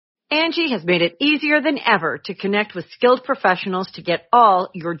Angie has made it easier than ever to connect with skilled professionals to get all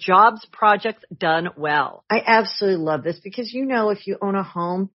your jobs projects done well. I absolutely love this because, if you own a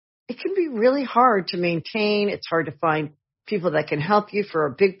home, it can be really hard to maintain. It's hard to find people that can help you for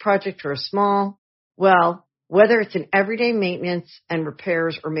a big project or a small. Well, whether it's in everyday maintenance and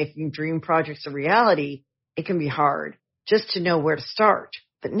repairs or making dream projects a reality, it can be hard just to know where to start.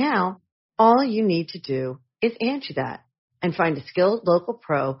 But now, all you need to do is Angie that and find a skilled local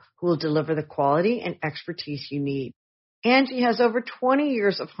pro who will deliver the quality and expertise you need. Angie has over 20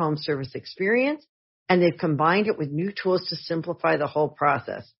 years of home service experience, and they've combined it with new tools to simplify the whole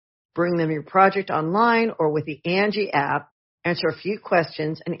process. Bring them your project online or with the Angie app, answer a few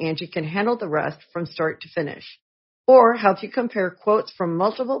questions, and Angie can handle the rest from start to finish. Or help you compare quotes from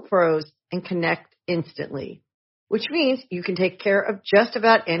multiple pros and connect instantly, which means you can take care of just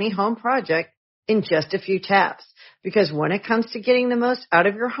about any home project in just a few taps. Because when it comes to getting the most out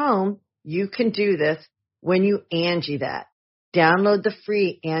of your home, you can do this when you Angie that. Download the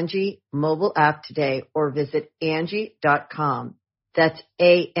free Angie mobile app today or visit Angie.com. That's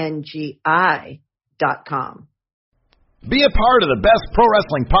ANGI.com. Be a part of the best pro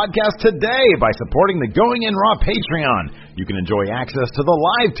wrestling podcast today by supporting the Going In Raw Patreon. You can enjoy access to the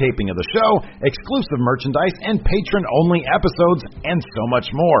live taping of the show, exclusive merchandise, and patron-only episodes, and so much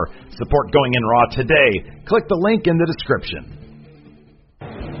more. Support Going In Raw today. Click the link in the description.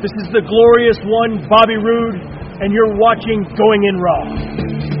 This is the glorious one, Bobby Roode, and you're watching Going In Raw.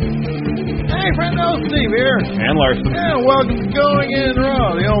 Hey, friendo, Steve here. And Larson. And welcome to Going In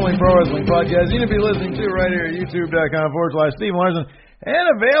Raw, the only pro wrestling podcast you need to be listening to right here at youtube.com/Steve Larson, and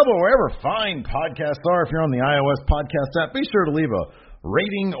available wherever fine podcasts are. If you're on the iOS podcast app, be sure to leave a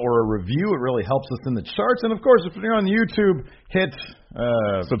rating or a review. It really helps us in the charts. And, of course, if you're on YouTube, hit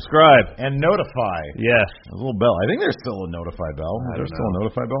subscribe and notify. Yes. A little bell. I think there's still a notify bell. Is there still a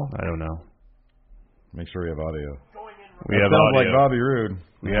notify bell? I don't know. Make sure we have audio. We have sounds audio. like Bobby Roode.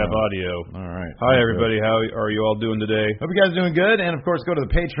 We have audio. All right. Hi, everybody. How are you all doing today? Hope you guys are doing good. And, of course, go to the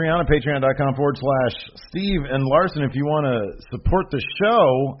Patreon at patreon.com/Steve and Larson if you want to support the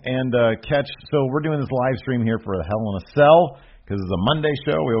show and catch. So we're doing this live stream here for a Hell in a Cell because it's a Monday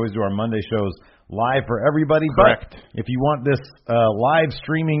show. We always do our Monday shows live for everybody. Correct. But if you want this live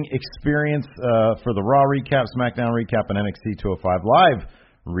streaming experience for the Raw recap, SmackDown recap, and NXT 205 live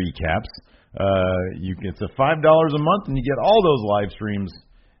recaps, it's a $5 a month, and you get all those live streams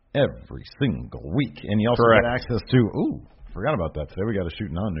every single week. And you also get access to, forgot about that today. We got to shoot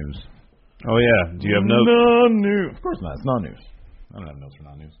non-news. Oh, yeah. Do you have notes? Non-news. Of course not. It's non-news. I don't have notes for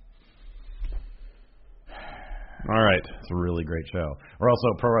non-news. All right. It's a really great show. We're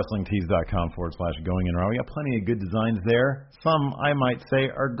also at ProWrestlingTees.com/Going In Raw. We got plenty of good designs there. Some, I might say,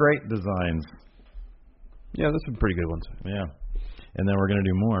 are great designs. Yeah, those are pretty good ones. Yeah. And then we're going to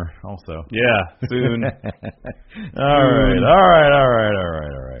do more also. Yeah, soon. All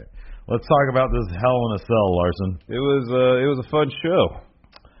right. Let's talk about this Hell in a Cell, Larson. It was a fun show.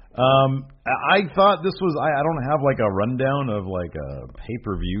 I thought this was, I don't have like a rundown of like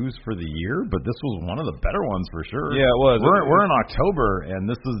pay-per-views for the year, but this was one of the better ones for sure. Yeah, it was. We're in October, and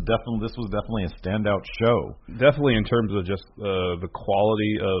this was definitely a standout show. Definitely in terms of just the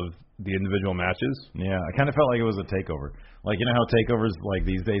quality of the individual matches. Yeah, I kind of felt like it was a takeover. Like, you know how takeovers like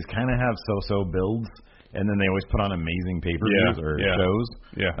these days kind of have so-so builds, and then they always put on amazing pay-per-views shows.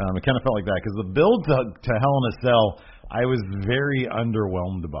 Yeah. It kind of felt like that because the build to Hell in a Cell, I was very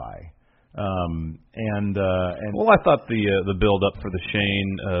underwhelmed by. Well, I thought the build up for the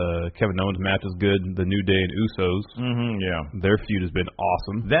Shane Kevin Owens match was good. The New Day and Usos, their feud has been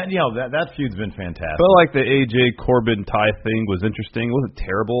awesome. That feud's been fantastic. Felt like the AJ Corbin tie thing was interesting. It wasn't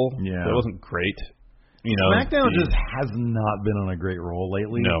terrible. Yeah, but it wasn't great. SmackDown just has not been on a great roll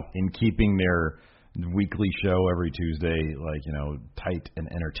lately. No. In keeping their weekly show every Tuesday, tight and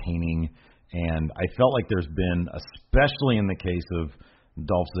entertaining. And I felt like there's been, especially in the case of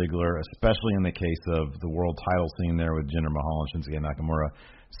Dolph Ziggler, especially in the case of the world title scene there with Jinder Mahal and Shinsuke Nakamura,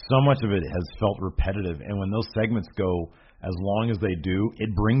 so much of it has felt repetitive. And when those segments go as long as they do,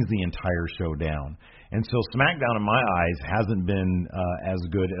 it brings the entire show down. And so SmackDown, in my eyes, hasn't been as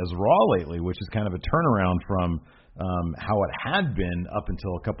good as Raw lately, which is kind of a turnaround from how it had been up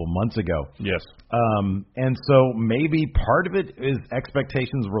until a couple months ago. Yes. And so maybe part of it is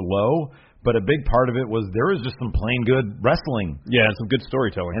expectations were low, but a big part of it was there was just some plain good wrestling. Yeah, and some good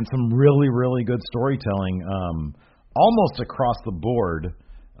storytelling. And some really, really good storytelling almost across the board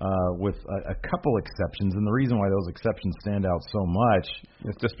with a couple exceptions. And the reason why those exceptions stand out so much,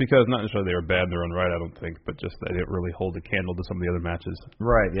 it's just because not necessarily they were bad in their own right, I don't think, but just they didn't really hold a candle to some of the other matches.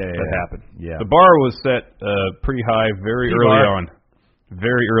 Right, that happened. Yeah. The bar was set pretty high very early on.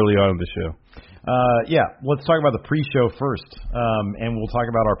 very early on in the show. Let's talk about the pre-show first, and we'll talk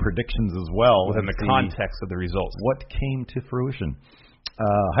about our predictions as well. Within the context of the results. What came to fruition?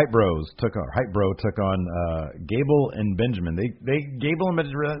 Hype Bro took on Gable and Benjamin. Gable and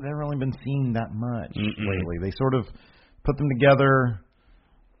Benjamin, they've really been seen that much lately. They sort of put them together.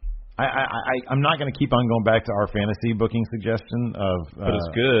 I'm not going to keep on going back to our fantasy booking suggestion but it's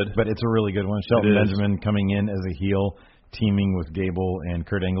good. But it's a really good one. Shelton Benjamin coming in as a heel, teaming with Gable and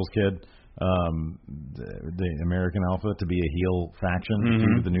Kurt Angle's kid, the American Alpha, to be a heel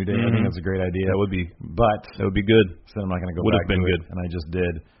faction to the New Day. I think that's a great idea. That would be good. So I'm not going to go would back have been to good. it, and I just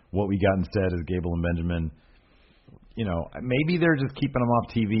did. What we got instead is Gable and Benjamin. You know, maybe they're just keeping them off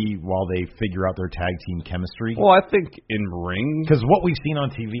TV while they figure out their tag team chemistry. Well, I think in ring, because what we've seen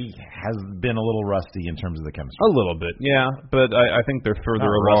on TV has been a little rusty in terms of the chemistry. A little bit, yeah. But I think they're further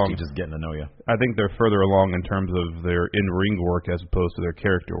along. Rusty, just getting to know you. I think they're further along in terms of their in-ring work as opposed to their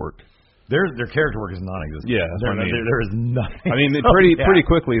character work. Their character work is non-existent. Yeah, there is nothing. I mean, pretty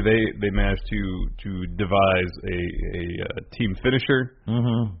quickly they managed to devise a team finisher.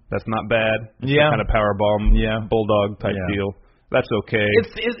 Mm-hmm. That's not bad. It's kind of powerbomb, bulldog type deal. That's okay.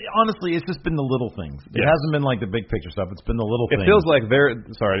 It's honestly, it's just been the little things. It hasn't been like the big picture stuff. It's been the little things. It feels like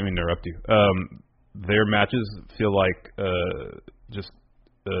sorry, I didn't mean to interrupt you. Their matches feel like just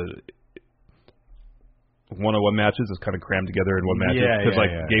one-on-one matches is kind of crammed together in one match. Because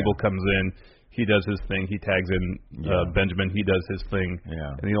Gable comes in, he does his thing, he tags in Benjamin, he does his thing,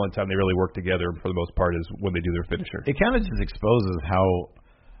 and the only time they really work together for the most part is when they do their finisher. It kind of just exposes how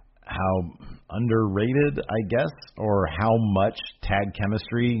underrated, I guess, or how much tag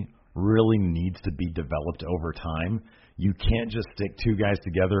chemistry really needs to be developed over time. You can't just stick two guys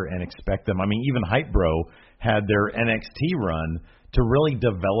together and expect them. I mean, even Hype Bro had their NXT run to really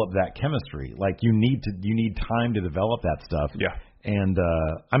develop that chemistry. Like you need time to develop that stuff. Yeah. And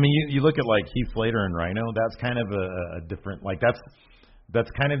I mean, you look at like Heath Slater and Rhino. That's kind of a different. Like that's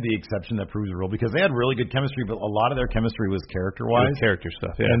kind of the exception that proves the rule, because they had really good chemistry, but a lot of their chemistry was character-wise. Character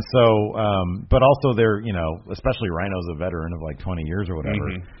stuff, yeah. And so, but also they're, especially Rhino's a veteran of like 20 years or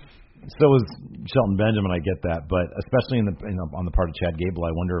whatever. Mm-hmm. So is Shelton Benjamin, I get that, but especially on the part of Chad Gable,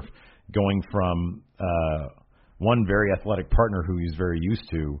 I wonder if going from one very athletic partner who he's very used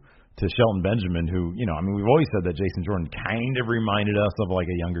to Shelton Benjamin, who, I mean, we've always said that Jason Jordan kind of reminded us of like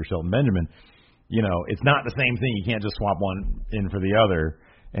a younger Shelton Benjamin. It's not the same thing. You can't just swap one in for the other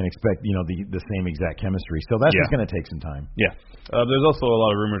and expect, the same exact chemistry. So that's just going to take some time. Yeah. There's also a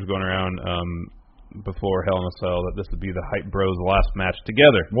lot of rumors going around before Hell in a Cell that this would be the Hype Bros' last match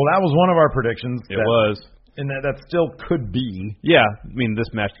together. Well, that was one of our predictions. It was. And that still could be. Yeah. I mean, this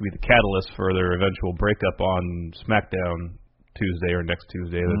match could be the catalyst for their eventual breakup on SmackDown Tuesday or next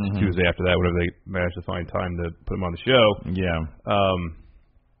Tuesday. That's Tuesday after that, whenever they manage to find time to put them on the show. Yeah.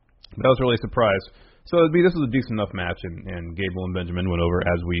 But I was really surprised. So this was a decent enough match, and Gable and Benjamin went over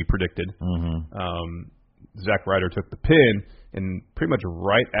as we predicted. Mm-hmm. Zack Ryder took the pin, and pretty much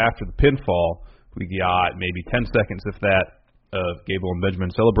right after the pinfall, we got maybe 10 seconds, if that, of Gable and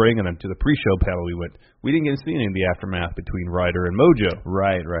Benjamin celebrating, and then to the pre-show panel we went. We didn't get to see any of the aftermath between Ryder and Mojo.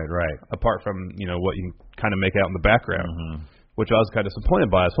 Right. Apart from, what you can kind of make out in the background, which I was kind of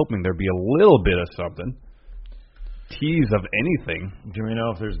disappointed by. I was hoping there'd be a little bit of something. Tease of anything. Do we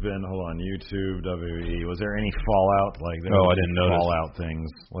know if there's been, YouTube, WWE, was there any fallout? I didn't notice. Fallout things.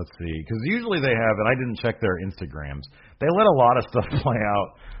 Let's see. Because usually they have, and I didn't check their Instagrams. They let a lot of stuff play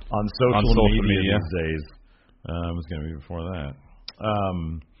out on social media these days. It was going to be before that.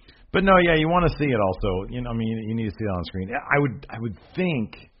 But no, you want to see it also. You need to see it on screen. I would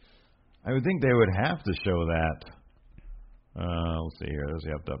think they would have to show that. Let's see here. There's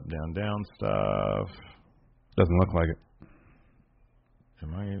the up, down stuff. Doesn't look like it.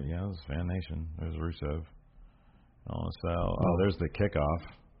 Yeah, this is Fan Nation. There's Rusev. There's the kickoff.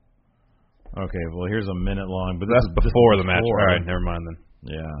 Okay, well, here's a minute long. But that's before the match. All right, never mind then.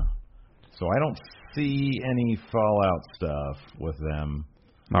 Yeah. So I don't see any Fallout stuff with them.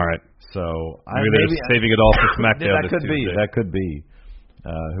 All right. So maybe they're saving it all for SmackDown. That could be.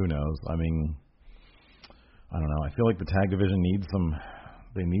 Who knows? I mean, I don't know. I feel like the tag division needs some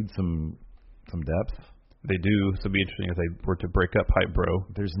depth. They do. So it'll be interesting if they were to break up Hype Bro.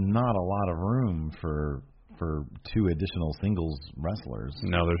 There's not a lot of room for two additional singles wrestlers.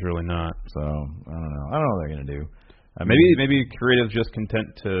 No, there's really not. So I don't know. I don't know what they're gonna do. Maybe creative's just content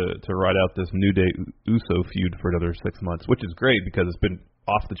to ride out this New Day Uso feud for another 6 months, which is great because it's been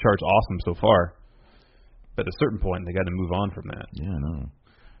off the charts awesome so far. But at a certain point, they got to move on from that. Yeah, I know.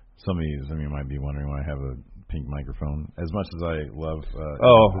 Some of you might be wondering why I have a pink microphone. As much as I love,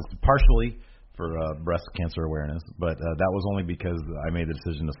 partially for breast cancer awareness, but that was only because I made the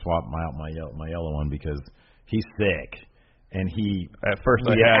decision to swap my yellow one because he's sick. And he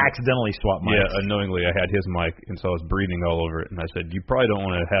accidentally swapped mics. Yeah, unknowingly I had his mic, and so I was breathing all over it. And I said, "You probably don't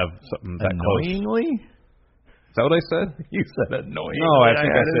want to have something that annoyingly?" Close. Is that what I said? You said annoyingly. No, I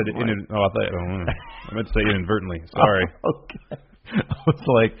think I said it. I meant to say inadvertently. Sorry. Okay. I was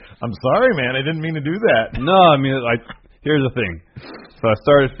like, I'm sorry, man. I didn't mean to do that. No, I mean, here's the thing. So I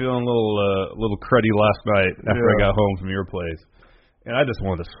started feeling a little cruddy last night after I got home from your place, and I just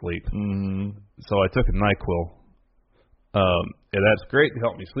wanted to sleep. Mm-hmm. So I took a NyQuil. And that's great to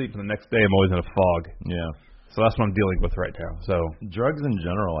help me sleep. And the next day, I'm always in a fog. Yeah. So that's what I'm dealing with right now. So drugs in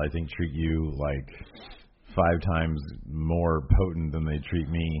general, I think, treat you like 5 times more potent than they treat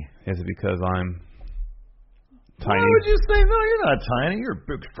me. Is it because I'm tiny? Why would you say no? You're not tiny. You're a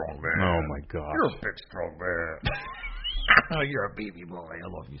big, strong man. Oh my gosh. You're a big, strong man. Oh, you're a baby boy. I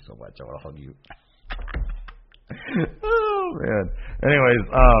love you so much. I want to hug you. Oh man. Anyways,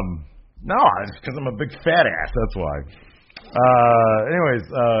 no, it's because I'm a big fat ass. That's why.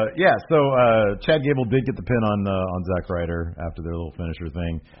 So Chad Gable did get the pin on Zack Ryder after their little finisher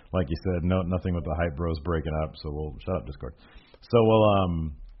thing. Like you said, nothing with the Hype Bros breaking up. So we'll shut up, Discord. So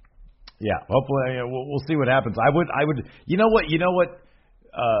hopefully we'll see what happens. I would. You know what?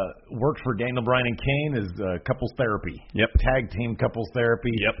 Worked for Daniel Bryan and Kane is couples therapy. Yep. Tag team couples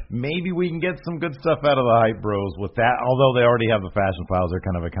therapy. Yep. Maybe we can get some good stuff out of the Hype Bros with that. Although they already have the Fashion Files, they're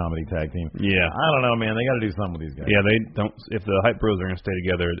kind of a comedy tag team. Yeah. I don't know, man. They got to do something with these guys. Yeah, they don't. If the Hype Bros are going to stay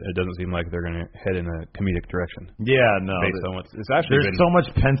together, it doesn't seem like they're going to head in a comedic direction. Yeah, no. Based on it's actually there's so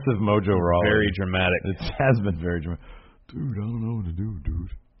much pensive mojo raw. Very dramatic. It has been very dramatic. Dude, I don't know what to do,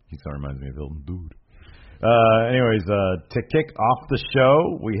 dude. He sort of reminds me of Hilton, dude. To kick off the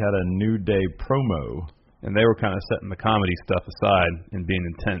show, we had a New Day promo. And they were kind of setting the comedy stuff aside and being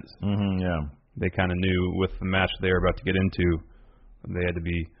intense. Mm-hmm, yeah. They kind of knew with the match they were about to get into, they had to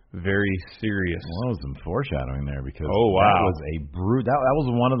be very serious. Well, there was some foreshadowing there because that was that was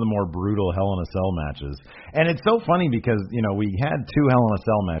one of the more brutal Hell in a Cell matches. And it's so funny because, we had 2 Hell in a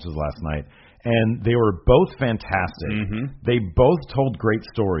Cell matches last night. And they were both fantastic. Mm-hmm. They both told great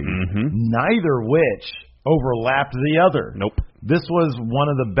stories, neither which overlapped the other. Nope. This was one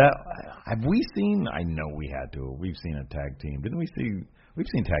of the best. Have we seen? I know we had to. We've seen a tag team, didn't we? We've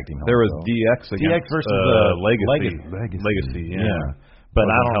seen tag team. There was DX versus Legacy. Yeah. But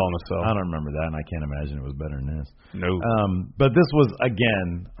I don't remember that, and I can't imagine it was better than this. No. But this was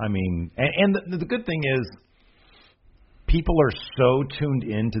again. I mean, and the good thing is, people are so tuned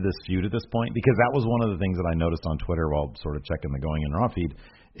into this feud at this point, because that was one of the things that I noticed on Twitter while sort of checking the Going In Raw feed,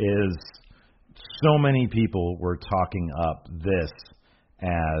 is so many people were talking up this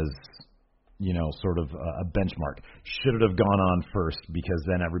as, sort of a benchmark. Should it have gone on first, because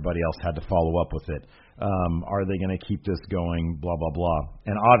then everybody else had to follow up with it? Are they going to keep this going, blah, blah, blah.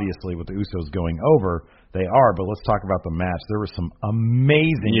 And obviously with the Usos going over, they are, but let's talk about the match. There were some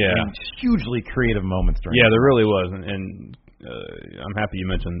amazing, and hugely creative moments during it. Yeah, there really was, and I'm happy you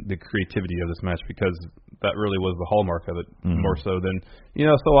mentioned the creativity of this match, because that really was the hallmark of it, more so than,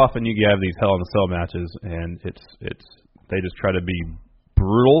 so often you have these Hell in a Cell matches, and it's they just try to be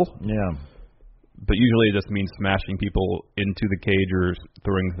brutal. Yeah. But usually it just means smashing people into the cage or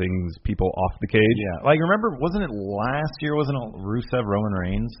throwing people off the cage. Yeah. Like, remember, wasn't it last year, wasn't it Rusev, Roman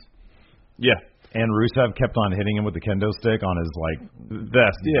Reigns? Yeah. And Rusev kept on hitting him with the kendo stick on his,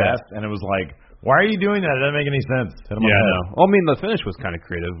 vest. Yeah. Vest, and it was like, why are you doing that? It doesn't make any sense. Hit him on the head. No. Well, I mean, the finish was kind of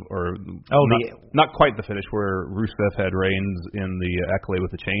creative, not quite the finish where Rusev had Reigns in the accolade with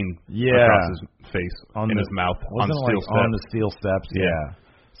the chain across his face, in his mouth, on the steel steps. Yeah.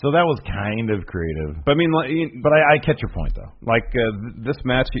 So that was kind of creative. But I mean, but I catch your point, though. This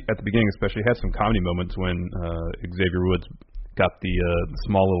match at the beginning especially had some comedy moments when Xavier Woods got the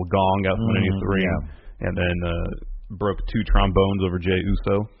small little gong out from underneath the ring, and then broke 2 trombones over Jey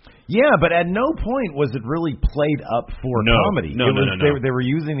Uso. Yeah, but at no point was it really played up for comedy. No. They were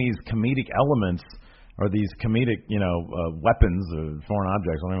using these comedic elements, or these comedic, weapons, or foreign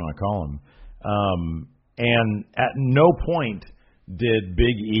objects, whatever you want to call them. And at no point did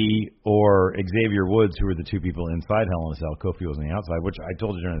Big E or Xavier Woods, who were the 2 people inside Hell in a Cell, Kofi was on the outside, which I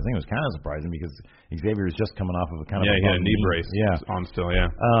told you during the thing was kind of surprising, because Xavier was just coming off of a kind of he had a knee brace on still,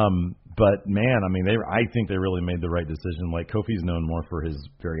 But man, I mean, I think they really made the right decision. Like, Kofi's known more for his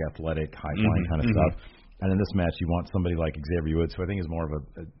very athletic, high flying kind of stuff, and in this match, you want somebody like Xavier Woods, who I think is more of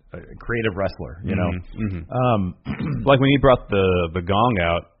a creative wrestler. Like when he brought the gong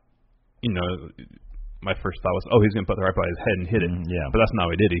out, my first thought was, he's going to put it right by his head and hit it. Yeah. But that's not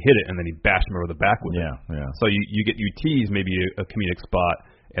what he did. He hit it, and then he bashed him over the back with it. Yeah. So you tease maybe a comedic spot,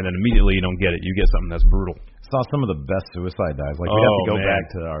 and then immediately you don't get it. You get something that's brutal. Saw some of the best suicide dives. Like we have to go back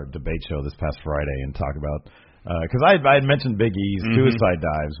to our debate show this past Friday and talk about because I had mentioned Big E's suicide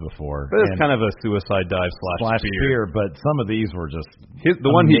dives before. But it's kind of a suicide dive slash spear. But some of these were just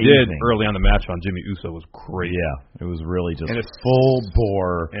the one he did early on the match on Jimmy Uso was great. Yeah, it was really just full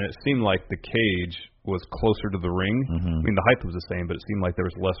bore. And it seemed like the cage was closer to the ring. I mean, the height was the same, but it seemed like there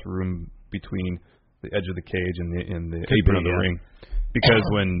was less room between the edge of the cage and the apron of the ring. Because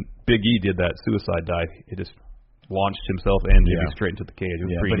when Big E did that suicide dive, it just launched himself and Jimmy straight into the cage. It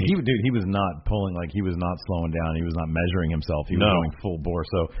was pretty neat. He was not pulling, like he was not slowing down. He was not measuring himself. He was going full bore.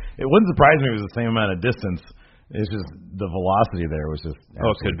 So it wouldn't surprise me if it was the same amount of distance. It's just the velocity there was just it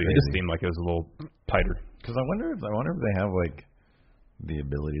could be. Crazy. It just seemed like it was a little tighter. Because I wonder if they have like the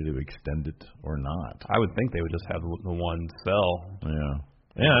ability to extend it or not. I would think they would just have the one cell.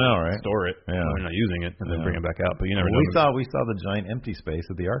 Yeah, I know, right? Store it. Yeah. When they're not using it, and then bring it back out. But you never know. We saw the giant empty space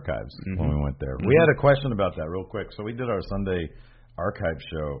at the archives when we went there. We had a question about that real quick. So we did our Sunday archive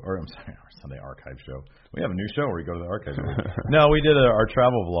show, our Sunday archive show. We have a new show where we go to the archives. No, we did our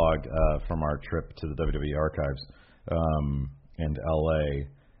travel vlog from our trip to the WWE archives in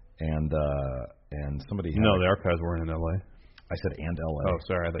LA, and somebody. No, the archives weren't in LA. I said and LA. Oh,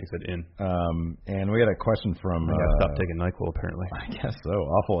 sorry. I thought you said in. And we had a question from... I gotta stop taking NyQuil, apparently. I guess so.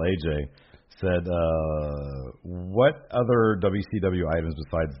 Awful AJ said, what other WCW items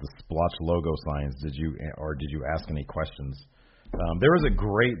besides the splotch logo signs did you ask any questions? There was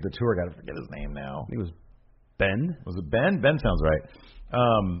the tour guide, I forget his name now. It was Ben? Was it Ben? Ben sounds right.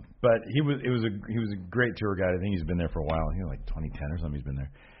 But he was a great tour guide. I think he's been there for a while. He was like 2010 or something he's been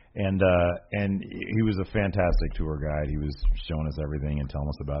there. And he was a fantastic tour guide. He was showing us everything and telling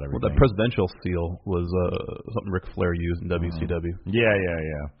us about everything. Well, the presidential seal was something Ric Flair used in WCW. Yeah.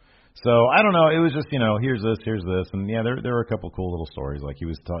 So I don't know. It was just here's this, and there were a couple cool little stories. Like he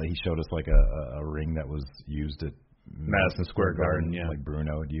showed us like a ring that was used at Madison Square Garden, like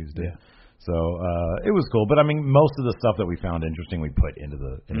Bruno had used it. So it was cool. But I mean, most of the stuff that we found interesting, we put into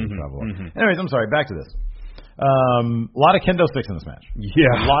the travel. Anyways, I'm sorry. Back to this. A lot of kendo sticks in this match.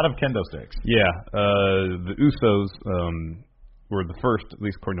 Yeah. A lot of kendo sticks. Yeah. The Usos were the first, at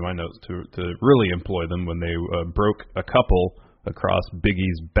least according to my notes, to really employ them when they broke a couple across Big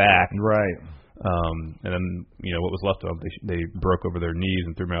E's back. Right. And then, what was left of them, they broke over their knees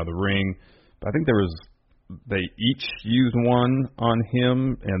and threw them out of the ring. But I think they each used one on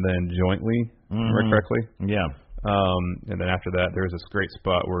him and then jointly, right, correctly? Yeah. And then after that, there was this great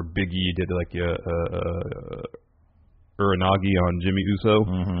spot where Big E did like a Uranagi on Jimmy Uso,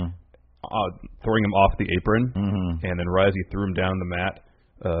 throwing him off the apron, and then right as he threw him down the mat,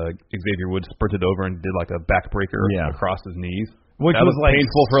 Xavier Woods sprinted over and did like a backbreaker across his knees. Which was like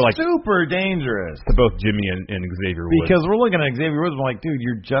painful for like super dangerous to both Jimmy and Xavier Woods. Because we're looking at Xavier Woods, I'm like, dude,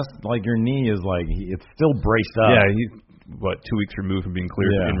 you're just like your knee is like it's still braced up. Yeah, he's 2 weeks removed from being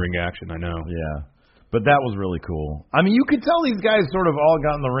cleared for in-ring action. I know. Yeah. But that was really cool. I mean, you could tell these guys sort of all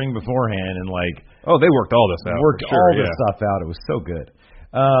got in the ring beforehand and like they worked all this out. Worked all this stuff out. It was so good.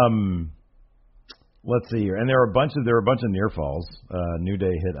 Let's see here. And there were a bunch of near falls. New Day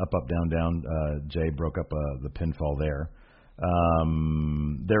hit up down down. Jay broke up the pinfall there.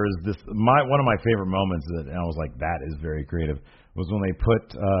 There is this one of my favorite moments that I was like, that is very creative, was when they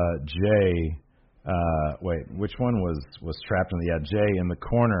put Jay which one was trapped in Jay in the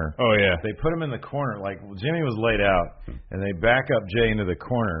corner. Oh yeah. They put him in the corner, like Jimmy was laid out, and they back up Jay into the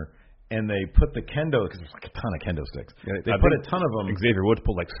corner, and they put the kendo, because there's like a ton of kendo sticks. Yeah, they put a ton of them. Xavier Woods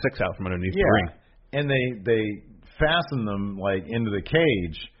pulled like 6 out from underneath the ring. And they fasten them like into the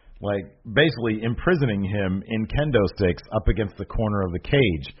cage, like basically imprisoning him in kendo sticks up against the corner of the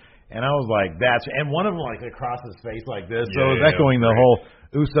cage. And I was like, and one of them like across his face like this. So it was echoing the whole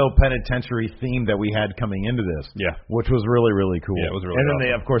Uso penitentiary theme that we had coming into this. Yeah. Which was really, really cool. Yeah, it was really And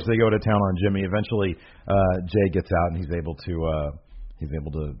then awesome. they go to town on Jimmy. Eventually Jay gets out and he's able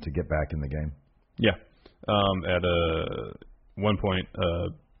to get back in the game. Yeah. At one point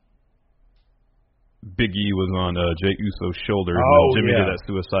Big E was on Jay Uso's shoulders when Jimmy did that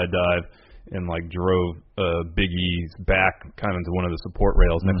suicide dive and like drove Big E's back kind of into one of the support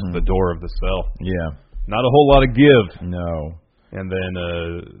rails next to the door of the cell. Yeah. Not a whole lot of give. No. And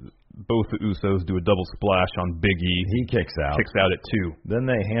then both the Usos do a double splash on Big E. He kicks out. Kicks out at 2. Then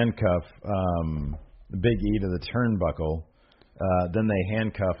they handcuff Big E to the turnbuckle. Then they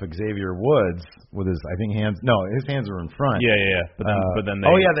handcuff Xavier Woods with his, I think, hands. No, his hands were in front. Yeah. But then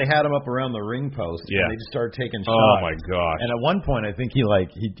they had him up around the ring post. Yeah. And they just started taking shots. Oh my gosh. And at one point, I think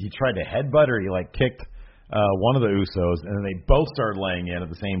he tried to headbutt or he like kicked one of the Usos, and then they both started laying in at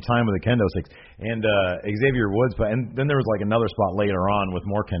the same time with the kendo sticks. And Xavier Woods, and then there was like another spot later on with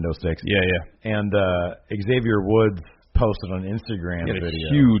more kendo sticks. Yeah. And Xavier Woods posted on Instagram He had video.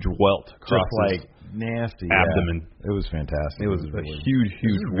 a huge welt across Just like nasty abdomen. Yeah. It was fantastic. It was a huge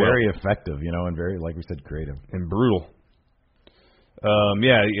welt. Very effective, and very, like we said, creative. And brutal.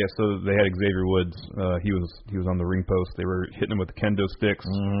 So they had Xavier Woods. He was on the ring post. They were hitting him with the kendo sticks.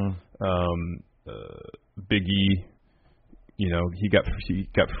 Big E, he got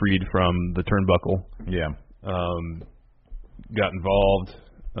freed from the turnbuckle. Yeah. Got involved.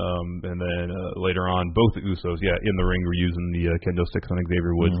 And then later on, both the Usos, in the ring were using the kendo sticks on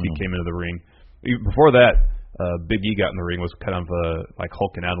Xavier Woods. He came into the ring. Before that, Big E got in the ring, was kind of like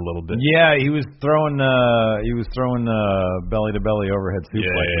hulking out a little bit. Yeah, he was throwing belly to belly overhead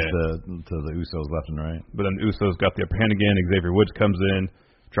suplexes to the Usos left and right. But then the Usos got the upper hand again. Xavier Woods comes in,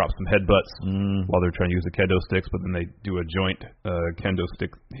 drops some headbutts while they're trying to use the kendo sticks, but then they do a joint kendo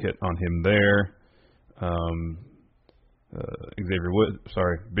stick hit on him there.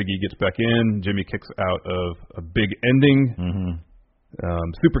 Big E gets back in. Jimmy kicks out of a big ending.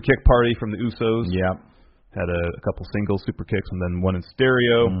 Super kick party from the Usos. Yeah. Had a couple single super kicks and then one in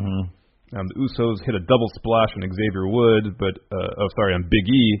stereo. The Usos hit a double splash on Xavier Woods, on Big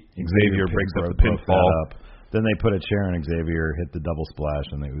E. Xavier breaks up the pinfall. Then they put a chair on Xavier, hit the double splash,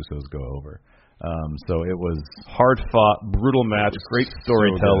 and the Usos go over. So it was hard-fought, brutal match, great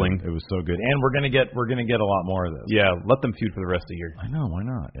storytelling. So it was so good, and we're gonna get a lot more of this. Yeah, let them feud for the rest of the year. I know, why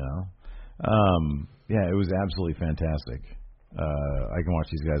not? It was absolutely fantastic. I can watch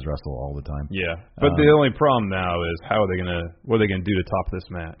these guys wrestle all the time. Yeah, but the only problem now is what are they gonna do to top this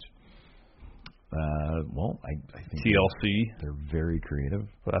match? I think TLC. They're very creative.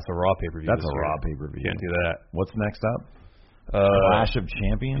 Well, that's a Raw pay-per-view. That's a Raw pay-per-view. Can't do that. What's next up? Clash of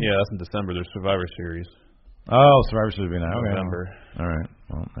Champions? Yeah, that's in December. There's Survivor Series. Oh, Survivor Series will be now. Okay. November. All right.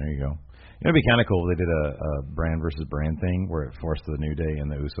 Well, there you go. It'd be kind of cool if they did a brand versus brand thing where it forced the New Day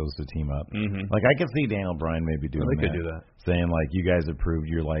and the Usos to team up. Like, I could see Daniel Bryan maybe doing that. They could do that. Saying, like, you guys have proved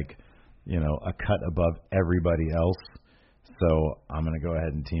you're, like, a cut above everybody else. So I'm going to go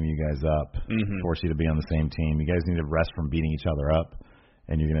ahead and team you guys up, force you to be on the same team. You guys need to rest from beating each other up,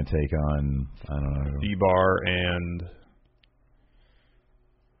 and you're going to take on, I don't know. C-Bar and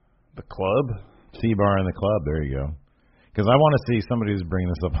the Club? C-Bar and the Club, there you go. Because I want to see, somebody was bringing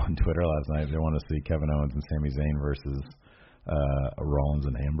this up on Twitter last night, they want to see Kevin Owens and Sami Zayn versus Rollins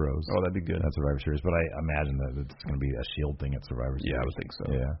and Ambrose. Oh, that'd be good. That's Survivor Series, but I imagine that it's going to be a Shield thing at Survivor Series. Yeah, I would think so.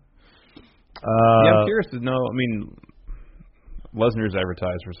 Yeah. I'm curious to know, Lesnar's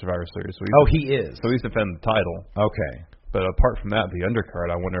advertised for Survivor Series. So he is. So he's defending the title. Okay. But apart from that, the undercard,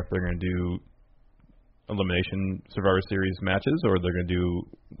 I wonder if they're going to do elimination Survivor Series matches, or they're going to do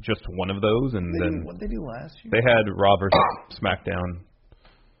just one of those. And then what did they do last year? They had Raw versus SmackDown.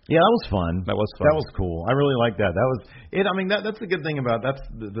 Yeah, that was fun. That was fun. That was cool. I really liked that. That was it. That's the good thing about that's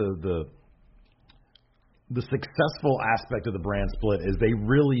the successful aspect of the brand split is they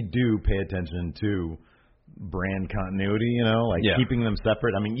really do pay attention to brand continuity, keeping them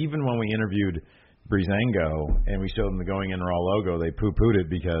separate. Even when we interviewed Breezango and we showed them the Going In Raw logo, they poo-pooed it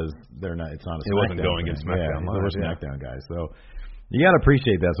because they're not. It's not a SmackDown. It wasn't Going In SmackDown. They were SmackDown guys. So you got to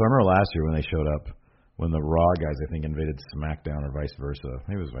appreciate that. So I remember last year when they showed up, when the Raw guys I think invaded SmackDown or vice versa.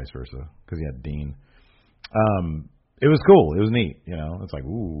 Maybe it was vice versa because he had Dean. It was cool. It was neat. It's like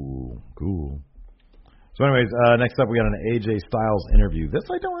ooh, cool. So anyways, next up we got an AJ Styles interview. This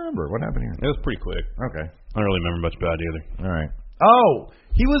I don't remember. What happened here? It was pretty quick. Okay. I don't really remember much about it either. All right. Oh,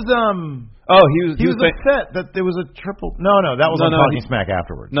 he was he was upset that there was a triple. No, that was on Talking Smack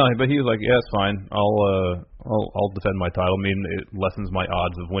afterwards. No, but he was like, yeah, it's fine. I'll defend my title. It lessens my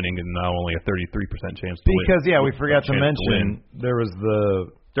odds of winning, and now only a 33% chance to win. Because we forgot to mention there was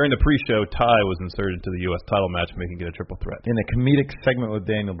during the pre-show, Ty was inserted to the U.S. title match, making it a triple threat. In a comedic segment with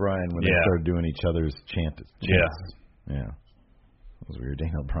Daniel Bryan when they started doing each other's chants. Yeah. It was weird.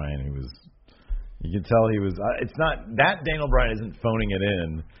 Daniel Bryan, you can tell he was, it's not, that Daniel Bryan isn't phoning it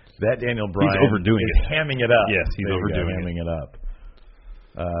in. That Daniel Bryan he's overdoing is hamming it up. Yes, he's overdoing hamming it up.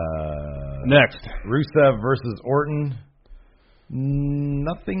 Next. Rusev versus Orton.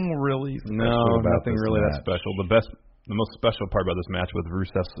 Nothing really special about nothing this really match. that special. The most special part about this match was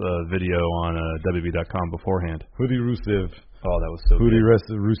Rusev's video on WWE.com beforehand. Hoodie Rusev. Oh, that was so Hoodie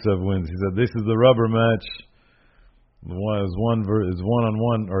good. Rusev wins. He said, "This is the rubber match. It's 1-on-1,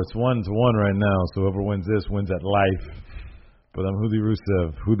 or it's 1-to-1 right now. So whoever wins this wins at life. But I'm Hoodie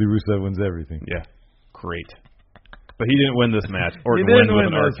Rusev. Hoodie Rusev wins everything." Yeah, great. But he didn't win this match. He didn't win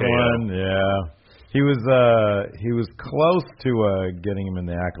this one. Yeah. He was close to getting him in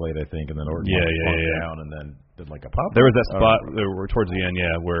the accolade, I think, and then Orton down and then did like a pop. There was that spot towards the end,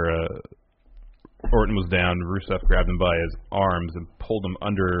 where Orton was down. Rusev grabbed him by his arms and pulled him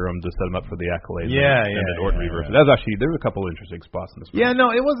under him to set him up for the accolade. And then Orton reversed it. That was actually, there were a couple of interesting spots in this match. Yeah,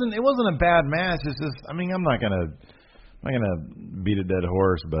 no, it wasn't a bad match. It's just, I mean, I'm not gonna beat a dead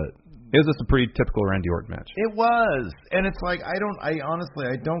horse, but it was just a pretty typical Randy Orton match. It was, and it's like I honestly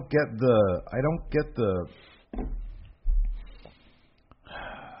don't get the.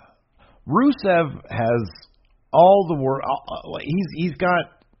 Rusev has all the work.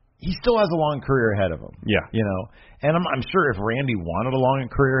 He still has a long career ahead of him. Yeah, you know, and I'm sure if Randy wanted a long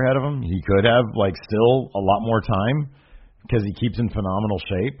career ahead of him, he could have still a lot more time because he keeps in phenomenal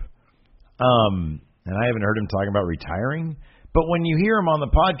shape. And I haven't heard him talking about retiring. But when you hear him on the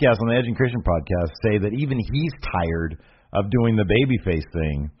podcast, on the Edge and Christian podcast, say that even he's tired of doing the babyface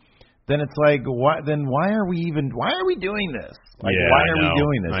thing, then it's like, why are we doing this? Why are we doing this?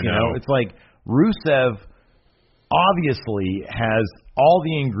 I know. It's like Rusev obviously has all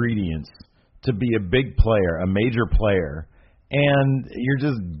the ingredients to be a big player, a major player, and you're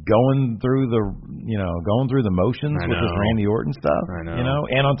just going through the motions with this Randy Orton stuff. I know.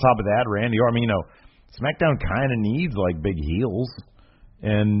 And on top of that, Randy Orton, SmackDown kind of needs big heels,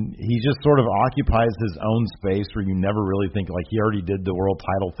 and he just sort of occupies his own space where you never really think he already did the world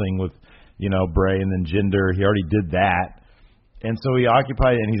title thing with Bray and then Jinder. He already did that, and so he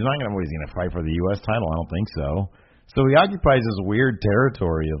occupied, and he's not going to fight for the U.S. title. I don't think so. So he occupies this weird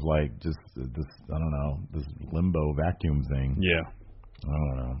territory of just this this limbo vacuum thing. Yeah, I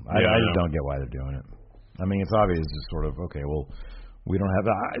don't know. I just don't get why they're doing it. I mean, it's obvious, just sort of okay. Well, we don't have.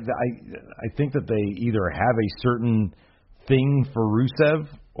 I think that they either have a certain thing for Rusev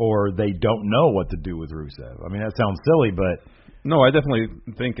or they don't know what to do with Rusev. I mean, that sounds silly, but no, I definitely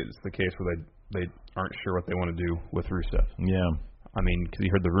think it's the case where they aren't sure what they want to do with Rusev. Yeah, I mean, because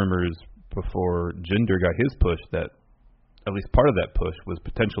you heard the rumors before Jinder got his push that at least part of that push was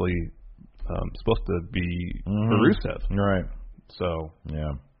potentially supposed to be for Rusev. Right. So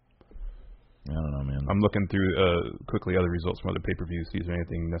yeah. I don't know, man. I'm looking through quickly other results from other pay-per-views, see if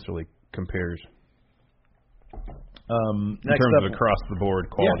anything necessarily compares in terms of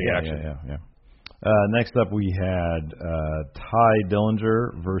across-the-board quality action. Yeah. Next up, we had Ty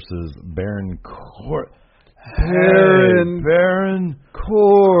Dillinger versus Baron Corbin. Baron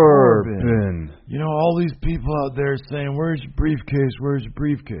Corbin. You know, all these people out there saying, "Where's your briefcase? Where's your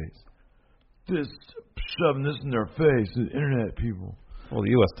briefcase?" Shoving this in their face, the internet people. Well, the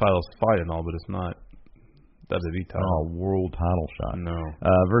U.S. title's fine and all, but it's not WWE title. Oh, world title shot. No.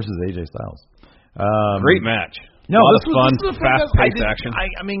 Versus AJ Styles. Great match. No, a lot this of was fun, fast-paced action.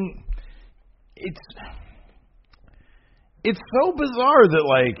 I mean, it's so bizarre that,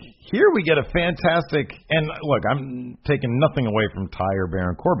 here we get a fantastic... And, look, I'm taking nothing away from Ty or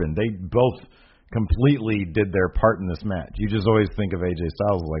Baron Corbin. They both completely did their part in this match. You just always think of AJ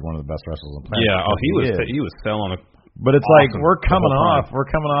Styles as, one of the best wrestlers on the planet. Yeah, he was selling a... But it's awesome. we're coming off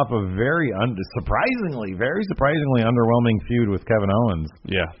a very surprisingly underwhelming feud with Kevin Owens.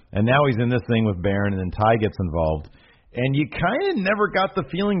 Yeah. And now he's in this thing with Baron, and then Ty gets involved. And you kind of never got the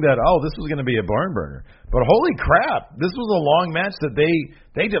feeling that, this was going to be a barn burner. But holy crap, this was a long match that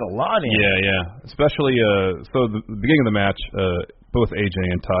they did a lot in. Yeah. Especially, so the beginning of the match, both AJ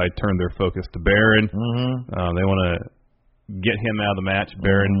and Ty turned their focus to Baron. Mm-hmm. They want to get him out of the match.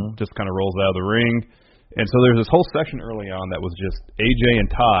 Baron just kind of rolls out of the ring. And so there's this whole section early on that was just AJ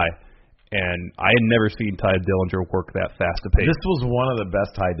and Ty, and I had never seen Ty Dillinger work that fast a pace. This was one of the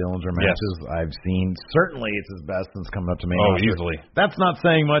best Ty Dillinger matches I've seen. Certainly it's his best since coming up to main roster. Easily. That's not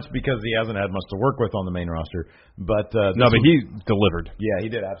saying much because he hasn't had much to work with on the main roster. But but he delivered. Yeah, he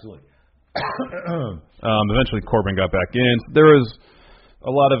did, absolutely. Eventually Corbin got back in. There was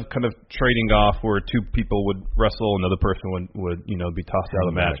a lot of kind of trading off where two people would wrestle, another person would be tossed out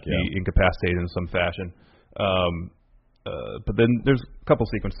of the match, be incapacitated in some fashion. But then there's a couple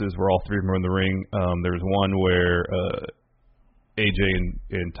sequences where all three of them were in the ring. There was one where AJ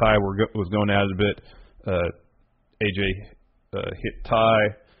and Ty was going at it a bit. AJ hit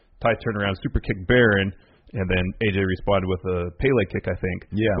Ty. Ty turned around, super kicked Baron, and then AJ responded with a Pele kick, I think,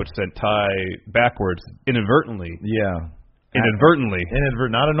 which sent Ty backwards inadvertently. Yeah. Inadvertently,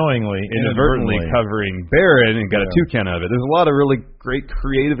 not annoyingly, covering Baron and got a 2 count out of it. There's a lot of really great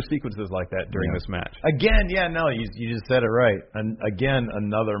creative sequences like that during this match. Again, you just said it right. And again,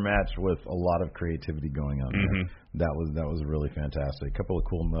 another match with a lot of creativity going on. Mm-hmm. That was really fantastic. A couple of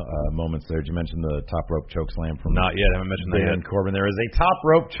cool moments there. Did you mention the top rope choke slam from? Not yet. I haven't mentioned that Baron yet. Corbin. There is a top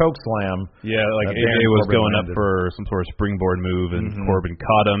rope choke slam. Yeah, like AJ was going up for some sort of springboard move, and Corbin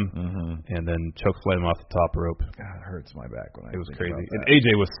caught him, and then choke slam off the top rope. God, it hurts my back when I. It was crazy. And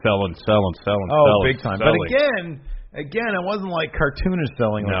AJ was selling. Oh, big time! Selling. But again, it wasn't like cartoonish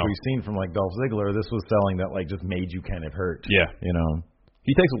selling like No. we've seen from like Dolph Ziggler. This was selling that like just made you kind of hurt. Yeah, you know.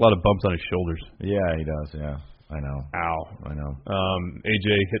 He takes a lot of bumps on his shoulders. Yeah, he does. Yeah. I know. Ow. I know. AJ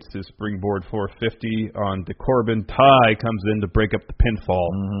hits his springboard 450 on Corbin. Ty comes in to break up the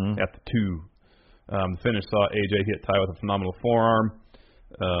pinfall at the 2. The finish saw AJ hit Ty with a phenomenal forearm.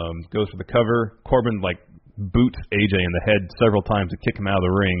 Goes for the cover. Corbin boots AJ in the head several times to kick him out of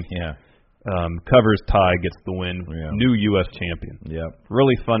the ring. Yeah. Covers Ty, gets the win. Yeah. New U.S. champion. Yep.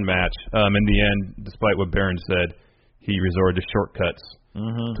 Really fun match. In the end, despite what Baron said, he resorted to shortcuts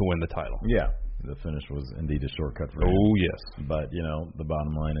to win the title. Yeah. The finish was indeed a shortcut for him. Oh, yes. But, the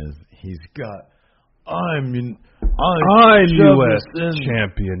bottom line is he's got I'm U.S.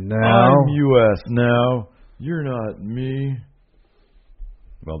 champion now. I'm U.S. now. You're not me.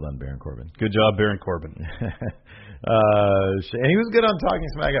 Well done, Baron Corbin. Good job, Baron Corbin. And he was good on Talking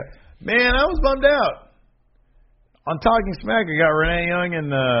Smack. Man, I was bummed out. On Talking Smack, we got Renee Young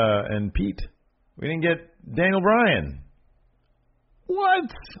and Pete. We didn't get Daniel Bryan. What?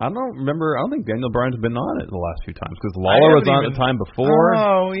 I don't remember. I don't think Daniel Bryan's been on it the last few times because Lawler was on the time before.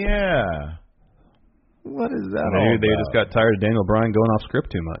 Oh, yeah. What is that? Maybe they just got tired of Daniel Bryan going off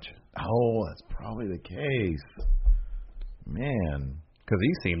script too much. Oh, that's probably the case. Man. Because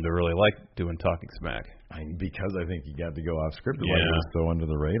he seemed to really like doing Talking Smack. Because I think he got to go off script. Yeah. Like it was so under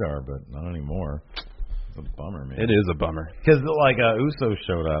the radar, but not anymore. It's a bummer, man. It is a bummer. Because Uso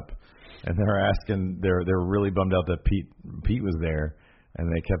showed up, and they're asking, they're really bummed out that Pete was there,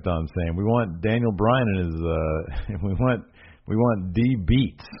 and they kept on saying, we want Daniel Bryan and his, we want D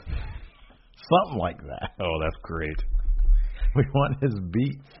beats, something like that. Oh, that's great. We want his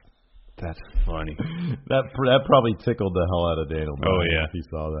beats. That's funny. That probably tickled the hell out of Daniel Bryan. Oh yeah, if he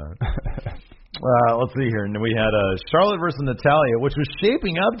saw that. Let's see here. And we had Charlotte versus Natalya, which was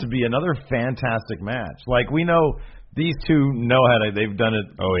shaping up to be another fantastic match. Like, we know these two know how to. They've done it.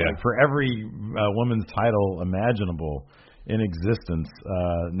 Oh yeah. For every women's title imaginable in existence.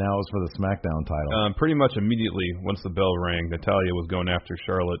 Now is for the SmackDown title. Pretty much immediately once the bell rang, Natalya was going after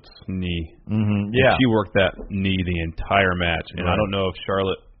Charlotte's knee. Yeah. And she worked that knee the entire match, and I don't know if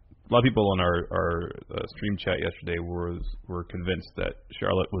Charlotte. A lot of people on our stream chat yesterday were convinced that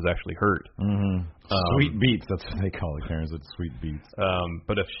Charlotte was actually hurt. Sweet beats, that's what they call it, Karen. It's sweet beats.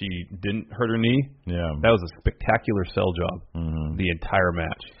 But if she didn't hurt her knee, that was a spectacular sell job the entire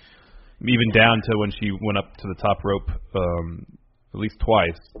match. Even down to when she went up to the top rope at least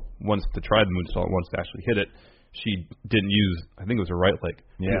twice, once to try the moonsault, once to actually hit it. She didn't use, I think it was her right leg.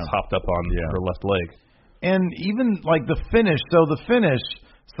 She just hopped up on her left leg. And even the finish,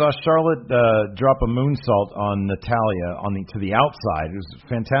 saw Charlotte drop a moonsault on Natalya to the outside. It was a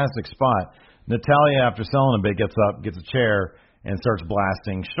fantastic spot. Natalya, after selling a bit, gets up, gets a chair, and starts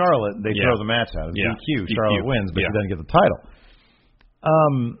blasting Charlotte. They throw the match out. It's DQ. Charlotte wins, but she doesn't get the title.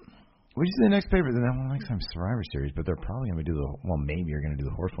 What did you say the next paper? Then next time Survivor Series, but they're probably going to do maybe you're going to do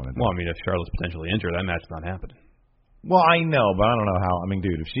the horse one. Well, I mean, if Charlotte's potentially injured, that match's not happening. Well, I know, but I don't know how. I mean,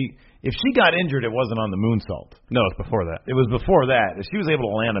 dude, if she got injured, it wasn't on the moonsault. No, it's before that. It was before that. If she was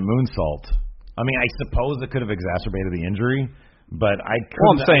able to land a moonsault, I mean, I suppose it could have exacerbated the injury, but I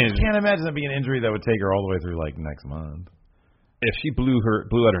can't imagine it being an injury that would take her all the way through next month. If she blew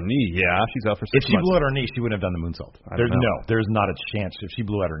out her knee, she's out for 6 months. If she blew out her knee, she wouldn't have done the moonsault. There's not a chance. If she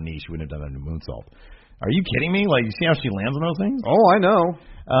blew out her knee, she wouldn't have done the moonsault. Are you kidding me? You see how she lands on those things? Oh, I know.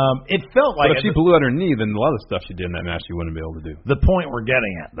 It felt like if she blew out her knee, then a lot of the stuff she did in that match she wouldn't be able to do. The point we're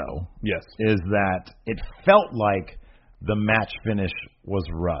getting at, though, is that it felt like the match finish was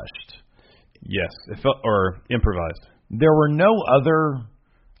rushed. Yes, it felt or improvised. There were no other.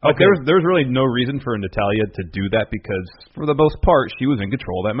 Okay. There was really no reason for Natalya to do that because, for the most part, she was in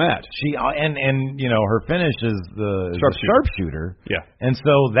control of that match. She and her finish is the sharpshooter. Yeah. And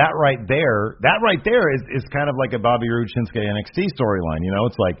so that right there is kind of like a Bobby Roode Shinsuke NXT storyline.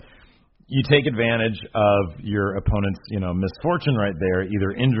 It's like you take advantage of your opponent's misfortune right there, either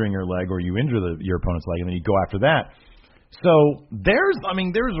injuring your leg or you injure your opponent's leg, and then you go after that. So there's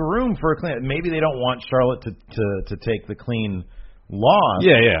room for a clean. Maybe they don't want Charlotte to take the clean loss.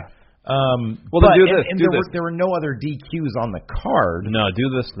 Yeah. Well, then do this. There were no other DQs on the card. No, do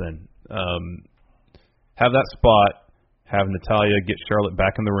this then. Have that spot. Have Natalya get Charlotte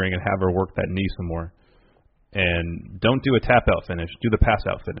back in the ring and have her work that knee some more. And don't do a tap out finish. Do the pass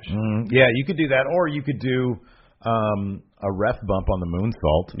out finish. Yeah, you could do that, or you could do a ref bump on the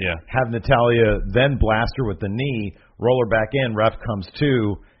moonsault. Yeah. Have Natalya then blast her with the knee, roll her back in, ref comes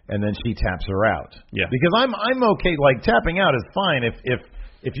to, and then she taps her out. Yeah. Because I'm okay, like tapping out is fine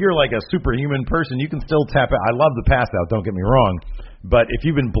if you're like a superhuman person, you can still tap out. I love the pass out, don't get me wrong. But if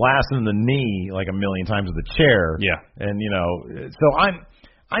you've been blasting the knee like a million times with the chair, and so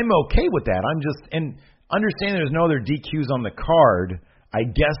I'm okay with that. I'm just, and understanding there's no other DQs on the card, I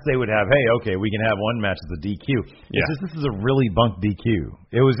guess they would have, hey, okay, we can have one match as a DQ. It's just, this is a really bunk DQ.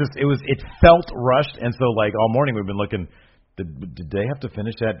 It felt rushed, and so like all morning we've been looking, did they have to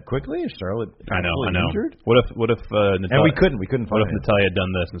finish that quickly? Is Charlotte I know. injured? What if Natalya, and we couldn't find what if Natalya had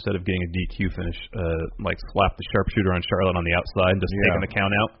done this instead of getting a DQ finish, like slapped the sharpshooter on Charlotte on the outside and just taking the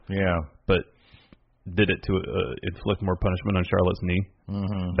count out? Yeah. But did it to inflict more punishment on Charlotte's knee?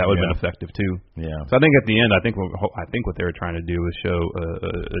 Mm-hmm. That would have been effective too. Yeah. So I think at the end, I think what they were trying to do was show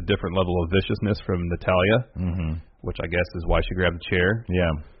a different level of viciousness from Natalya, which I guess is why she grabbed the chair. Yeah.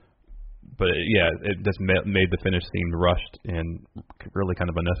 But it just made the finish seem rushed and really kind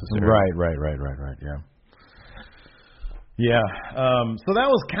of unnecessary. Right. Yeah. So that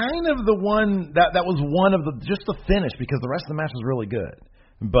was kind of the one that was one of just the finish, because the rest of the match was really good.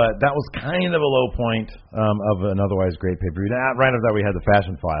 But that was kind of a low point of an otherwise great pay-per-view. Right after that, we had the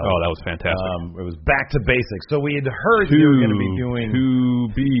Fashion File. Oh, that was fantastic. It was back to basics. So we had heard they were going to be doing...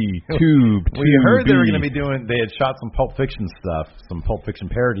 We heard they were going to be doing... They had shot some Pulp Fiction stuff, some Pulp Fiction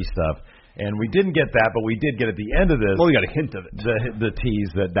parody stuff. And we didn't get that, but we did get at the end of this... Well, we got a hint of it. The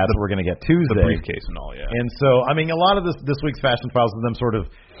tease that's what we're going to get Tuesday. The briefcase and all, yeah. And so, I mean, a lot of this week's Fashion Files is them sort of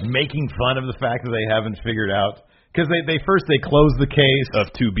making fun of the fact that they haven't figured out... Because they closed the case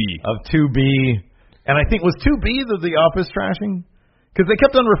of 2B, and I think was 2B the office trashing, because they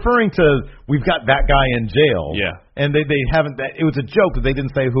kept on referring to we've got that guy in jail, and they haven't. It was a joke that they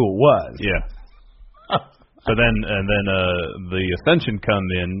didn't say who it was. So then the Ascension come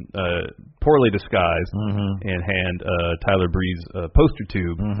in poorly disguised and hand Tyler Breeze a poster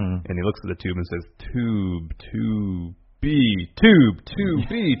tube, and he looks at the tube and says tube. Tube B.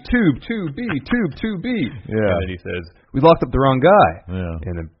 Yeah. And then he says, we locked up the wrong guy. Yeah.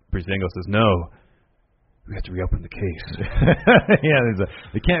 And then Breezango says, no, we have to reopen the case.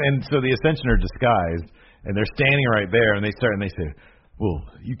 They can't. And so the Ascension are disguised, and they're standing right there, and they say, well,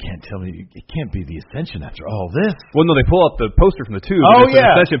 you can't tell me it can't be the Ascension after all this. Well, no, they pull out the poster from the tube. Oh,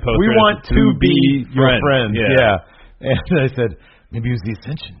 yeah. Ascension poster, we want to be your friend. Yeah. And I said, maybe it was the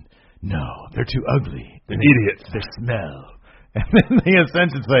Ascension. No, they're too ugly. They're idiots. They smell. And then the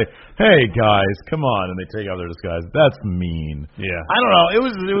Ascension say, hey, guys, come on. And they take out their disguise. That's mean. Yeah. I don't know. It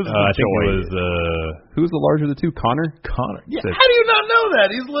was I think it was, who's the larger of the two? Connor? Yeah. How do you not know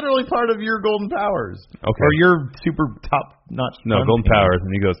that? He's literally part of your Golden Powers. Okay. Or your super top-notch. No, Golden Powers. And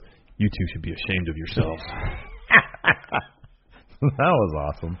he goes, you two should be ashamed of yourselves. That was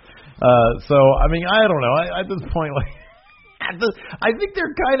awesome. So, I mean, I don't know. At this point, I think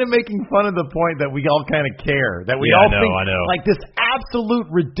they're kind of making fun of the point that we all kind of care. That we all think like this absolute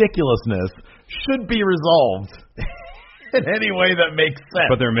ridiculousness should be resolved in any way that makes sense.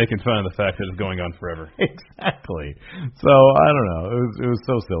 But they're making fun of the fact that it's going on forever. Exactly. So I don't know. It was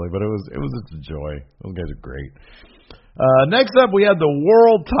so silly, but it was just a joy. Those guys are great. Next up, we had the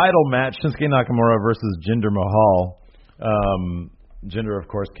world title match: Shinsuke Nakamura versus Jinder Mahal. Jinder, of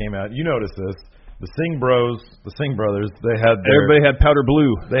course, came out. You noticed this. The Singh Brothers, everybody had powder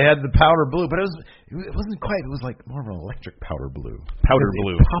blue. They had the powder blue, but it wasn't quite. It was like more of an electric powder blue.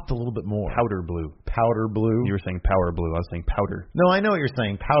 It popped a little bit more. Powder blue. You were saying power blue. I was saying powder. No, I know what you're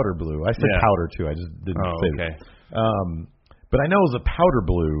saying. Powder blue. I said powder too. I just didn't say okay. it. But I know it was a powder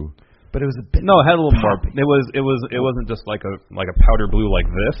blue. But it was a bit. No, it had a little more. It wasn't just like a powder blue like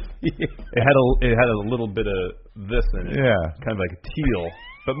this. It had a little bit of this in it. Yeah, kind of like a teal.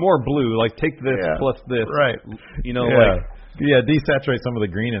 But more blue, like take this plus this. Right. You know, like... Yeah, desaturate some of the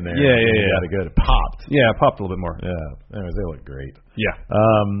green in there. Yeah. Got it good. It popped. Yeah, it popped a little bit more. Yeah. Anyways, they look great. Yeah.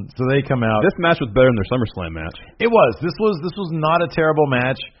 So they come out. This match was better than their SummerSlam match. It was. This was not a terrible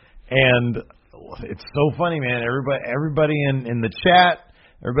match. And it's so funny, man. Everybody in the chat,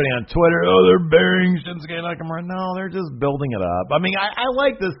 everybody on Twitter, they're burying Shinsuke Nakamura. No, they're just building it up. I mean, I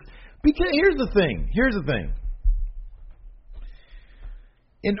like this. Because here's the thing.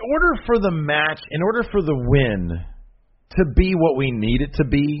 In order for the match, in order for the win to be what we need it to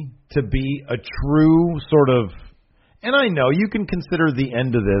be a true sort of, and I know you can consider the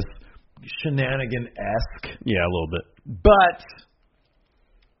end of this shenanigan-esque. Yeah, a little bit. But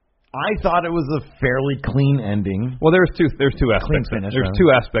I thought it was a fairly clean ending. Well, there's two aspects. There's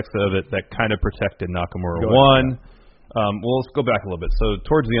two aspects of it that kind of protected Nakamura. One, Well, let's go back a little bit. So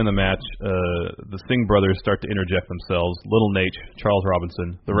towards the end of the match, the Singh brothers start to interject themselves. Little Nate, Charles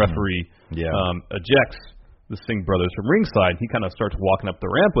Robinson, the referee, ejects the Singh brothers from ringside. He kind of starts walking up the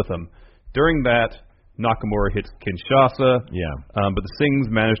ramp with them. During that, Nakamura hits Kinshasa. But the Singhs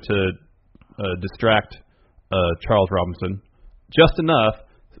manage to distract Charles Robinson just enough.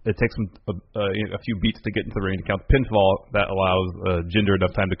 It takes him a few beats to get into the ring to count the pinfall. That allows Jinder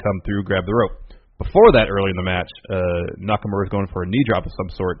enough time to come through, grab the rope. Before that, early in the match, Nakamura is going for a knee drop of some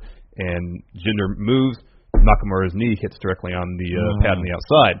sort, and Jinder moves. Nakamura's knee hits directly on the pad on the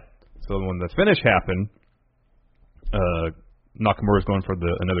outside. So when the finish happened, Nakamura is going for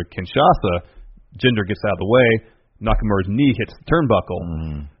another Kinshasa. Jinder gets out of the way. Nakamura's knee hits the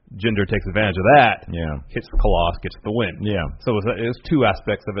turnbuckle. Jinder takes advantage of that. Hits Koloss, gets the win. So it was two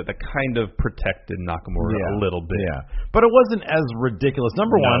aspects of it that kind of protected Nakamura a little bit. But it wasn't as ridiculous.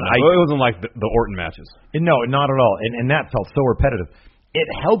 Number one, it wasn't like the Orton matches. No, not at all. And that felt so repetitive. It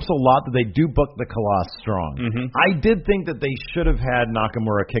helps a lot that they do book the Koloss strong. I did think that they should have had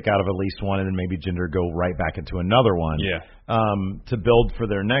Nakamura kick out of at least one and then maybe Jinder go right back into another one to build for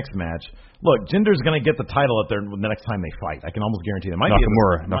their next match. Look, Jinder's going to get the title at the next time they fight. I can almost guarantee that.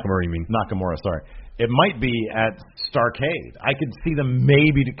 Nakamura, you mean? Nakamura, sorry. It might be at Starrcade. I could see them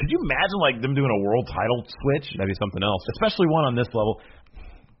maybe. Could you imagine like them doing a world title switch? That'd be something else. Especially one on this level.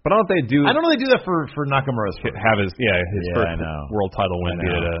 But I don't know if they do. I don't know if they do that for Nakamura's first. Have his first world title win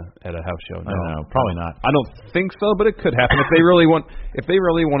at a house show. No, I know, probably not. I don't think so, but it could happen if they really want. If they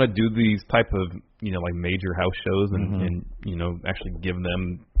really want to do these type of like major house shows and actually give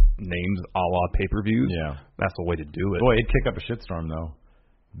them names a la pay-per-views. That's the way to do it. Boy, it'd kick up a shitstorm though.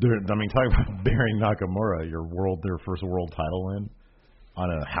 Talk about burying Nakamura, their first world title win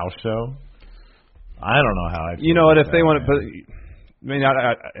on a house show. I don't know how I. If they want to, but.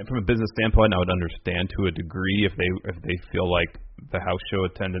 From a business standpoint, I would understand to a degree if they feel like the house show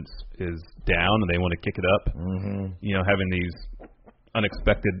attendance is down and they want to kick it up. Having these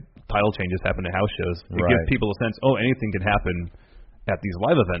unexpected title changes happen at house shows, it gives people a sense. Anything can happen at these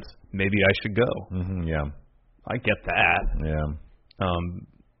live events. Maybe I should go. I get that.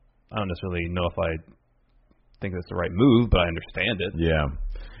 I don't necessarily know if I think that's the right move, but I understand it.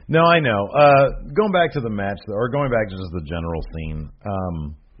 No, I know. Going back to the match, or going back to just the general scene,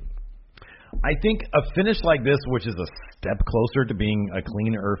 I think a finish like this, which is a step closer to being a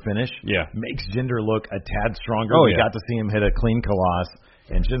cleaner finish, makes Jinder look a tad stronger. We got to see him hit a clean Koloss,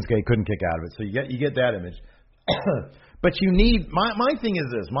 and Shinsuke couldn't kick out of it. So you get that image. But you need my thing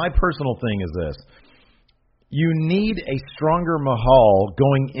is this. My personal thing is this. You need a stronger Mahal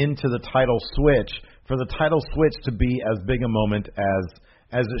going into the title switch for the title switch to be as big a moment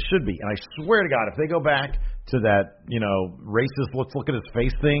as it should be. And I swear to God, if they go back to that, racist let's look at his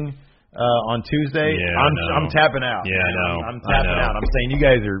face thing on Tuesday, I'm tapping out. I'm tapping out. I'm saying you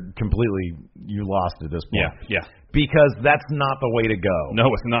guys are you lost at this point. Because that's not the way to go. No,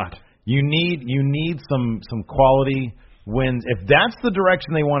 it's not. You need some quality wins. If that's the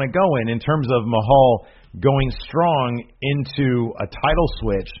direction they want to go in terms of Mahal going strong into a title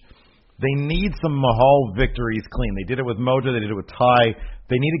switch, they need some Mahal victories clean. They did it with Mojo. They did it with Ty.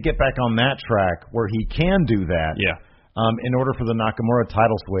 They need to get back on that track where he can do that in order for the Nakamura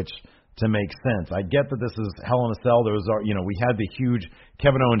title switch to make sense. I get that this is Hell in a Cell. There was, we had the huge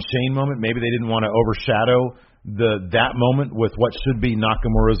Kevin Owens Shane moment. Maybe they didn't want to overshadow that moment with what should be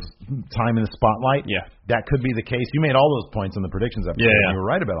Nakamura's time in the spotlight. That could be the case. You made all those points in the predictions episode. And you were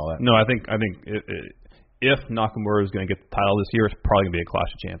right about all that. No, I think if Nakamura is going to get the title this year, it's probably going to be a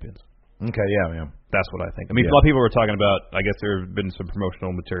Clash of Champions. Okay, That's what I think. A lot of people were talking about, I guess there have been some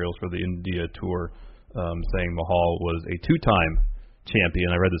promotional materials for the India tour saying Mahal was a 2-time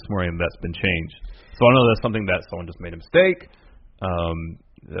champion. I read this morning that's been changed. So I don't know if that's something that someone just made a mistake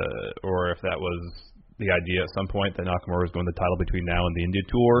or if that was the idea at some point that Nakamura was going to the title between now and the India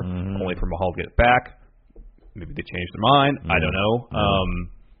tour, only for Mahal to get it back. Maybe they changed their mind. I don't know.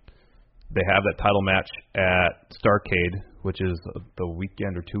 They have that title match at Starrcade, which is the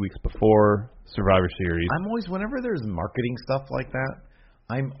weekend or 2 weeks before Survivor Series. I'm always, whenever there's marketing stuff like that,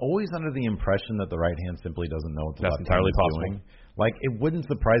 I'm always under the impression that the right hand simply doesn't know what the left hand is doing. That's entirely possible. Like, it wouldn't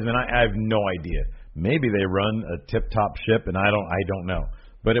surprise me, and I have no idea. Maybe they run a tip-top ship, and I don't know.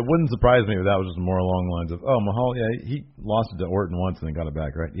 But it wouldn't surprise me if that was just more along the lines of, Mahal, he lost it to Orton once and then got it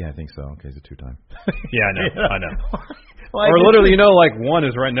back, right? Yeah, I think so. Okay, he's a 2-time. I know. Or literally, one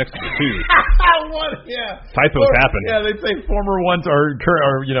is right next to the 2. Typos happen. Yeah, they'd say former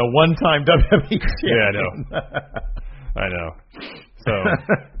one-time WWE champion. I know. So.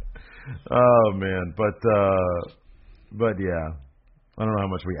 Oh man, but yeah. I don't know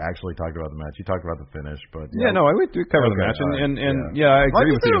how much we actually talked about the match. You talked about the finish, but we covered the match, and I agree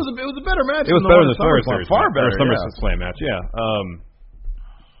with you. It was a better match. It was better than the SummerSlam. Far better. SummerSlam match, yeah.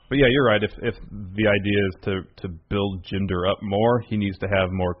 But yeah, you're right. If the idea is to build Jinder up more, he needs to have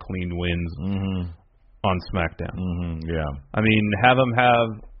more clean wins on SmackDown. Yeah. I mean, have him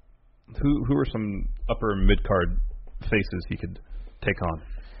have who are some upper mid card faces he could take on.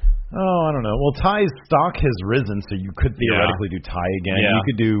 Oh, I don't know. Well, Ty's stock has risen, so you could theoretically do Ty again. Yeah. You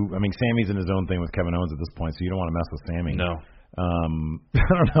could do. I mean, Sammy's in his own thing with Kevin Owens at this point, so you don't want to mess with Sammy. No. I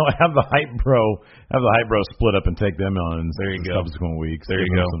don't know. Have the hype bro split up and take them on in subsequent weeks. There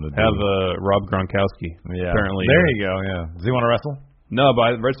you go. Have Rob Gronkowski. Yeah. Apparently. There you go. Yeah. Does he want to wrestle? No, but I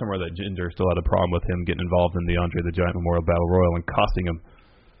read somewhere that Jinder still had a problem with him getting involved in the Andre the Giant Memorial Battle Royal and costing him.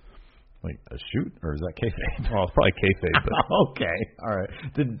 Like a shoot, or is that kayfabe? Well, it's probably kayfabe. But okay, all right.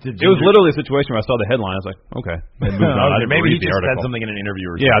 Did it was literally a situation where I saw the headline. I was like, okay. Maybe he just said something in an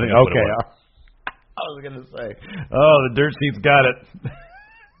interview or something. Yeah, I think that's okay. I was going to say, the dirt sheet's got it.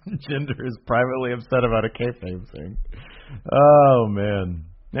 Jinder is privately upset about a kayfabe thing. Oh, man.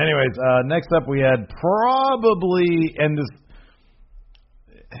 Anyways, next up we had probably, and this,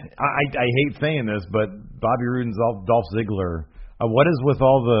 I hate saying this, but Bobby Roode and Dolph Ziggler. What is with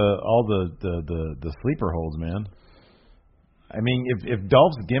all the sleeper holds, man? I mean, if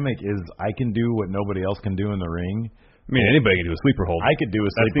Dolph's gimmick is I can do what nobody else can do in the ring. I mean, anybody can do a sleeper hold. I could do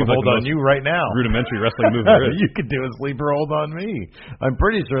a sleeper hold on you right now. Rudimentary wrestling move there is. You could do a sleeper hold on me. I'm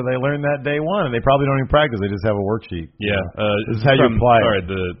pretty sure they learned that day one, and they probably don't even practice. They just have a worksheet. Yeah. This is how you apply it.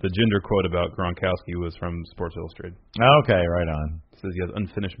 Sorry, the Jinder quote about Gronkowski was from Sports Illustrated. Okay, right on. Says he has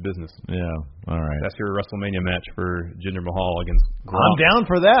unfinished business. Yeah, all right. That's your WrestleMania match for Jinder Mahal against Gronk. I'm down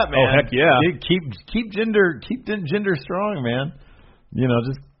for that, man. Oh, heck yeah. Keep Jinder strong, man. You know,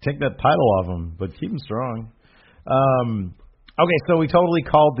 just take that title off him, but keep him strong. Okay, so we totally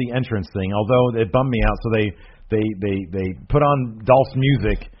called the entrance thing, although it bummed me out. So they put on Dolph's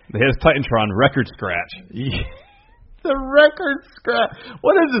music. They had his Titantron record scratch. The record scratch.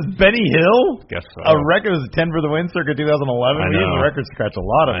 What is this, Benny Hill? Guess so. A record was 10 for the win circa 2011. We had the record scratch a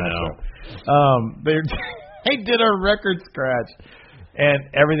lot of that. They did a record scratch, and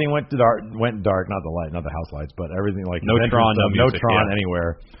everything went dark. Not the house lights, but everything like no Tron, no Tron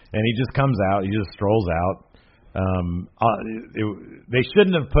anywhere. And he just comes out. He just strolls out. They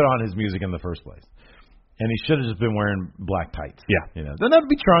shouldn't have put on his music in the first place, and he should have just been wearing black tights. Yeah, you know, then that'd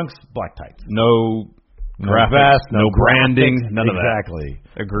be trunks, black tights. No graphics, no branding, none of that. Exactly.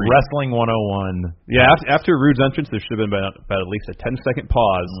 Agreed. Wrestling 101. Yeah, after Rude's entrance, there should have been about at least a 10-second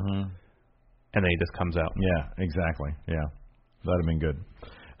pause, and then he just comes out. Yeah, exactly. Yeah, that'd have been good.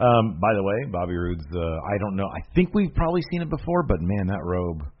 By the way, Bobby Roode's, I don't know. I think we've probably seen it before, but man, that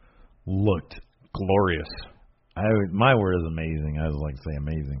robe looked glorious. My word is amazing. I was like to say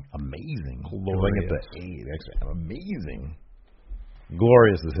amazing. Amazing. Glorious. Amazing.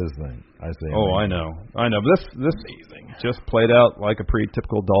 Glorious is his thing. I say. Oh, I know. But this amazing. Just played out like a pretty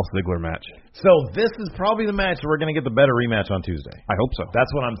typical Dolph Ziggler match. So this is probably the match we're going to get the better rematch on Tuesday. I hope so.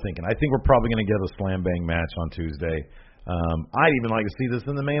 That's what I'm thinking. I think we're probably going to get a slam bang match on Tuesday. I'd even like to see this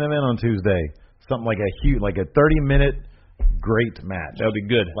in the main event on Tuesday. Something like a 30-minute great match. That would be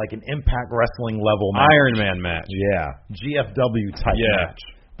good. Like an Impact Wrestling level match. Iron Man match. Yeah. GFW type match.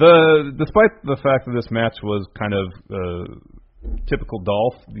 Despite the fact that this match was kind of typical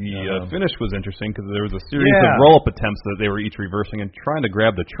Dolph, the finish was interesting because there was a series of roll-up attempts that they were each reversing and trying to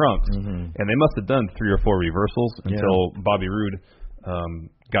grab the trunks. And they must have done 3 or 4 reversals until Bobby Roode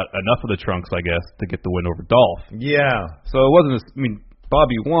got enough of the trunks, I guess, to get the win over Dolph. Yeah. So it wasn't,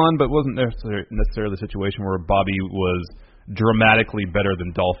 Bobby won, but it wasn't necessarily the situation where Bobby was dramatically better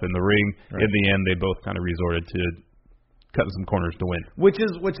than Dolph in the ring. Right. In the end, they both kind of resorted to cutting some corners to win. Which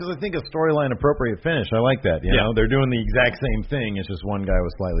is I think a storyline appropriate finish. I like that. You know, they're doing the exact same thing. It's just one guy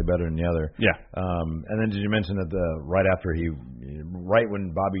was slightly better than the other. Yeah. And then did you mention that right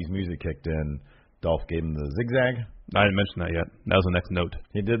when Bobby's music kicked in, Dolph gave him the zigzag? I didn't mention that yet. That was the next note.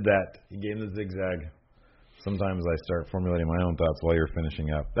 He did that. He gave him the zigzag. Sometimes I start formulating my own thoughts while you're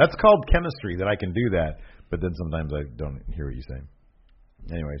finishing up. That's called chemistry, that I can do that. But then sometimes I don't hear what you say.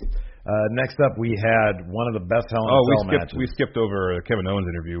 Anyways, next up we had one of the best Hell in a Cell matches. We skipped over a Kevin Owens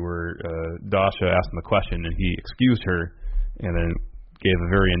interview where Dasha asked him a question and he excused her and then gave a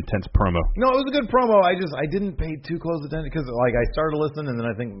very intense promo. No, it was a good promo. I didn't pay too close attention because I started listening and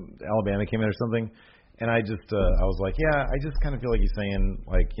then I think Alabama came in or something, and I was like, yeah, I just kind of feel like he's saying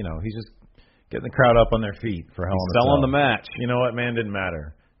he's just getting the crowd up on their feet for Hell in a Cell. Selling the match. You know what, man? Didn't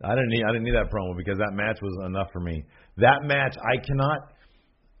matter. I didn't need that promo because that match was enough for me. That match,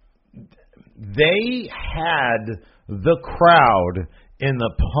 They had the crowd in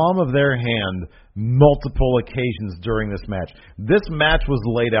the palm of their hand multiple occasions during this match. This match was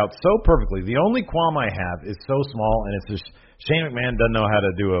laid out so perfectly. The only qualm I have is so small, and it's just Shane McMahon doesn't know how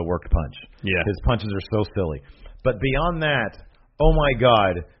to do a worked punch. Yeah. His punches are so silly. But beyond that, oh my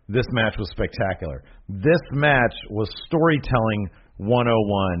God, this match was spectacular. This match was storytelling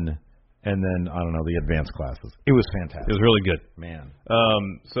 101, and then, I don't know, the advanced classes. It was fantastic. It was really good. Man.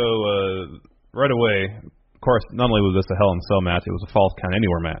 So right away, of course, not only was this a Hell in a Cell match, it was a Falls Count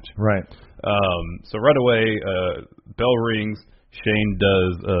Anywhere match. Right. So right away, bell rings. Shane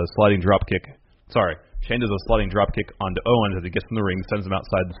does a sliding drop kick. Shane does a sliding drop kick onto Owens as he gets in the ring, sends him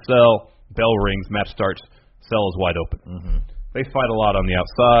outside the cell. Bell rings. Match starts. Cell is wide open. Mm-hmm. They fight a lot on the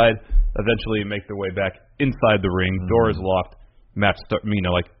outside. Eventually, make their way back inside the ring. Mm-hmm. Door is locked. Match start.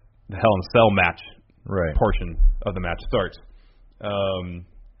 Like the Hell in a Cell match portion of the match starts.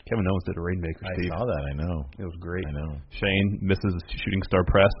 Kevin Owens did a Rainmaker, Steve. I saw that, I know. It was great. I know. Shane misses the shooting star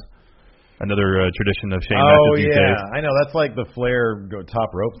press. Another tradition of Shane matches these days. I know. That's like the Flair top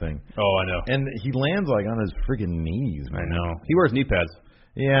rope thing. Oh, I know. And he lands like on his freaking knees, man. I know. He wears knee pads.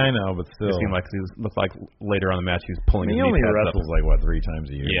 Yeah, I know, but still. It seemed like looked like later on in the match he was pulling his knee pads up. He only wrestles like, 3 times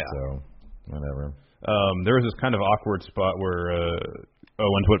a year, so whatever. There was this kind of awkward spot where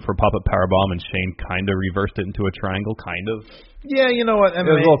Owens went for a pop-up powerbomb and Shane kind of reversed it into a triangle, kind of. Yeah, you know what? It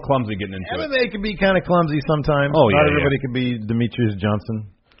was a little clumsy getting into it. MMA can be kind of clumsy sometimes. Oh, yeah. Not everybody can be Demetrius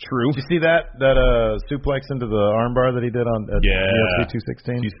Johnson. True. Did you see that suplex into the armbar that he did on UFC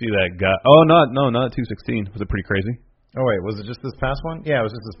 216? Did you see that guy? Oh, not 216. Was it pretty crazy? Oh, wait, was it just this past one? Yeah, it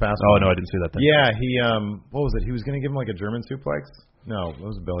was just this past one. Oh, no, I didn't see that then. Yeah, he, what was it? He was going to give him like a German suplex? No, it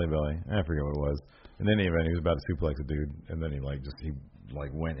was belly. I forget what it was. In any event, he was about to suplex a dude, and then he went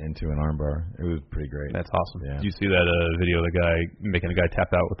into an armbar. It was pretty great. That's awesome. Yeah. Did you see that video of the guy making a guy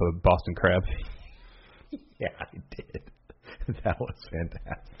tap out with a Boston Crab? Yeah, I did. That was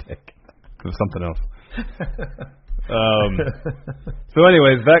fantastic. It was something else. So,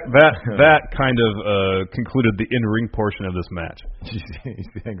 anyways, that kind of concluded the in-ring portion of this match. Did you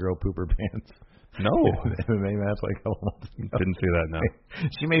see that girl poop her pants? No. MMA match like a couple months ago. Didn't see that, no.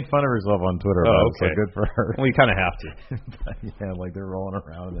 She made fun of herself on Twitter. Oh, okay. So good for her. Well, you kind of have to. Yeah, like they're rolling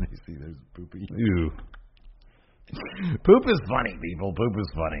around and then you see there's poopy. Ew. Poop is funny, people. Poop is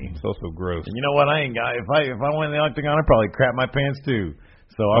funny. It's also gross. And you know what? If I went in the octagon, I'd probably crap my pants too.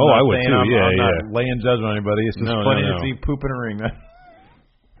 So I would too. I'm not laying judgment on anybody. It's just funny to see poop in a ring.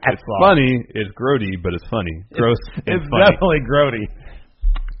 It's funny. It's grody, but it's funny. Gross. It's funny. Definitely grody.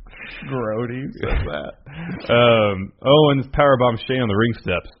 Grody says that. Owens powerbomb Shane on the ring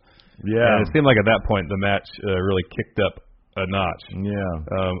steps. Yeah. And it seemed like at that point the match really kicked up a notch.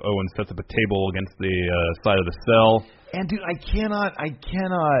 Yeah. Owens sets up a table against the side of the cell. And dude, I cannot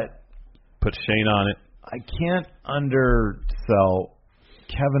put Shane on it. I can't undersell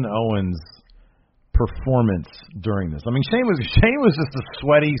Kevin Owens' performance during this. I mean, Shane was just a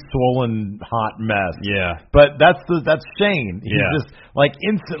sweaty, swollen, hot mess. Yeah. But that's Shane. He's just like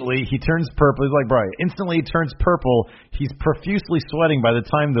instantly he turns purple. He's like Brian. Instantly he turns purple. He's profusely sweating by the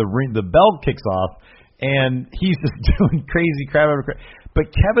time the bell kicks off, and he's just doing crazy crap.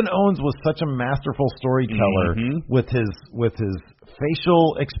 But Kevin Owens was such a masterful storyteller with his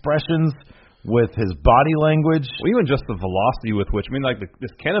facial expressions, with his body language. Well, even just the velocity with which, like this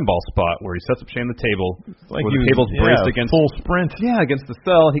cannonball spot where he sets up Shane on the table, like where the table's braced against full sprint. Yeah, against the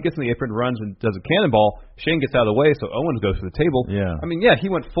cell. He gets in the apron, runs, and does a cannonball. Shane gets out of the way, so Owens goes to the table. Yeah. I mean, he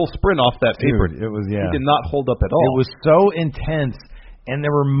went full sprint off that apron. It was, He did not hold up at all. It was so intense, and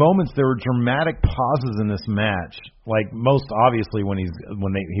there were dramatic pauses in this match. Like most obviously when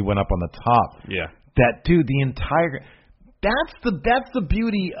he went up on the top. Yeah. That dude, the entire. That's the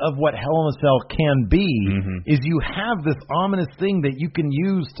beauty of what Hell in a Cell can be, is you have this ominous thing that you can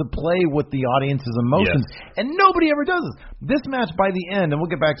use to play with the audience's emotions, and nobody ever does this. This match, by the end, and we'll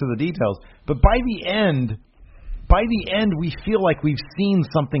get back to the details, but by the end, we feel like we've seen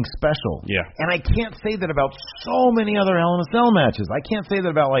something special. Yeah. And I can't say that about so many other Hell in a Cell matches. I can't say that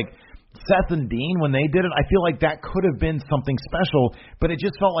about like Seth and Dean, when they did it, I feel like that could have been something special, but it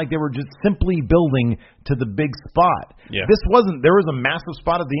just felt like they were just simply building to the big spot. Yeah. There was a massive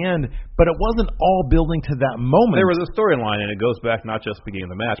spot at the end, but it wasn't all building to that moment. There was a storyline, and it goes back not just beginning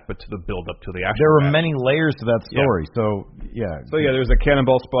of the match, but to the build-up to the actual There were match. many layers to that story, So there was a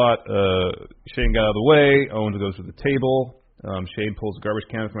cannonball spot. Shane got out of the way. Owens goes to the table. Shane pulls a garbage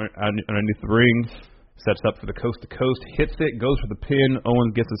can underneath the ring. Sets up for the coast-to-coast, hits it, goes for the pin.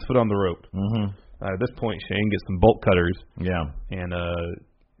 Owens gets his foot on the rope. At this point, Shane gets some bolt cutters. Yeah. And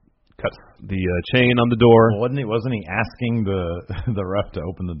cuts the chain on the door. Well, wasn't he asking the ref to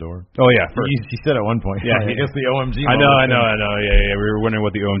open the door? Oh yeah, he said at one point. Yeah, I guess the OMG. I know. Yeah. We were wondering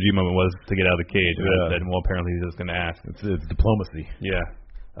what the OMG moment was to get out of the cage. Yeah. And well, apparently he's just going to ask. It's diplomacy. Yeah.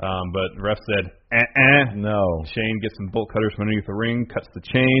 But the ref said, No. Shane gets some bolt cutters from underneath the ring, cuts the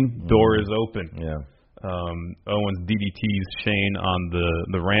chain, door is open. Yeah. Owens DDTs Shane on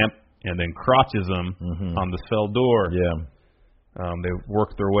the ramp and then crotches him on the cell door. Yeah. They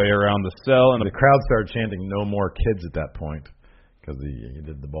work their way around the cell, and the crowd started chanting "No more kids" at that point because he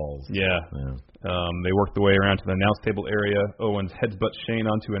did the balls. Yeah. They work their way around to the announce table area. Owens headbutts Shane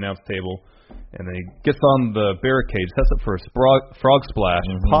onto announce table, and then he gets on the barricade, sets up for a frog splash,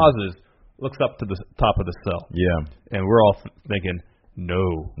 pauses, looks up to the top of the cell. Yeah. And we're all thinking,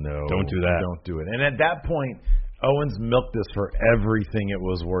 no, don't do that. Don't do it. And at that point, Owens milked this for everything it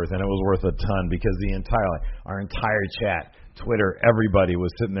was worth, and it was worth a ton because our entire chat, Twitter, everybody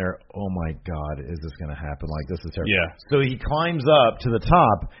was sitting there, oh my God, is this going to happen? Like, this is terrible. Yeah. So he climbs up to the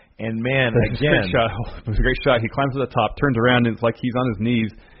top, and man, again. It was a great shot. He climbs to the top, turns around, and it's like he's on his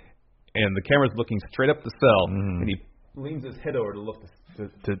knees, and the camera's looking straight up the cell, and he leans his head over to look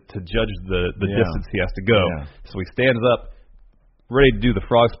to judge the distance he has to go. Yeah. So he stands up, ready to do the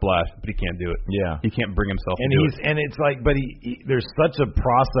frog splash, but he can't do it. Yeah. He can't bring himself to do it. And it's like, but there's such a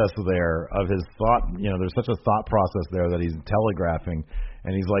process there of his thought, there's such a thought process there that he's telegraphing,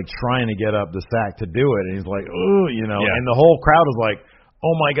 and he's like trying to get up the sack to do it, and he's like, ooh, and the whole crowd is like,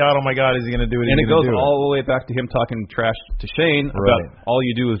 oh my God, is he going to do it? And it goes all the way back to him talking trash to Shane about all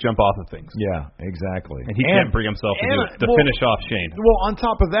you do is jump off of things. Yeah, exactly. And he can't bring himself to finish off Shane. Well, on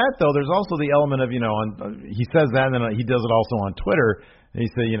top of that, though, there's also the element of, he says that, and then he does it also on Twitter. And he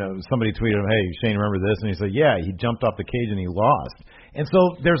said, somebody tweeted him, hey, Shane, remember this? And he said, yeah, he jumped off the cage and he lost. And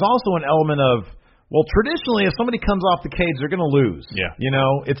so there's also an element of, well, traditionally, if somebody comes off the cage, they're going to lose. Yeah.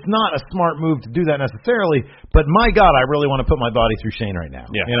 It's not a smart move to do that necessarily, but my God, I really want to put my body through Shane right now.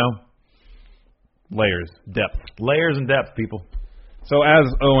 Yeah. Layers, depth. Layers and depth, people. So as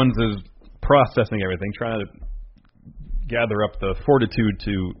Owens is processing everything, trying to gather up the fortitude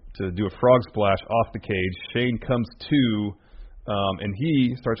to do a frog splash off the cage, Shane comes to, and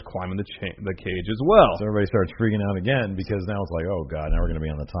he starts climbing the cage as well. So everybody starts freaking out again because now it's like, oh God, now we're going to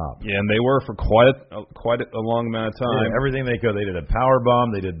be on the top. Yeah, and they were for quite a long amount of time. Yeah, everything they could. They did a power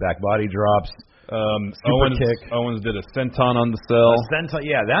bomb. They did back body drops. Owens did a senton on the cell. Senton,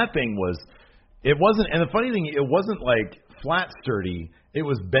 yeah, that thing was. It wasn't, and the funny thing, it wasn't like flat sturdy. It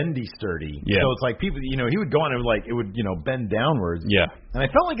was bendy sturdy. Yeah. So it's like people, he would go on and it would bend downwards. Yeah. And I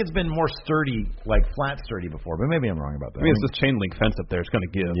felt like it's been more sturdy, like flat sturdy before, but maybe I'm wrong about that. I mean, it's this chain link fence up there. It's going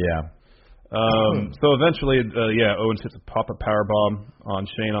to give. Yeah. So eventually, Owens hits a pop-up power bomb on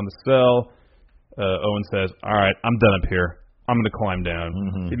Shane on the cell. Owens says, all right, I'm done up here. I'm going to climb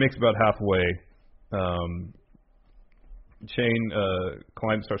down. He makes about halfway. Shane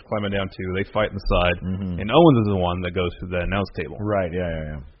starts climbing down too. They fight inside, and Owens is the one that goes to the announce table. Right.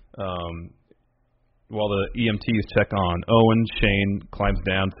 Yeah. While the EMTs check on Owens, Shane climbs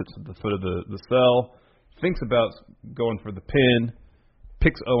down, sits at the foot of the cell, thinks about going for the pin,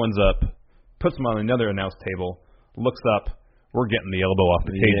 picks Owens up, puts him on another announce table, looks up. We're getting the elbow off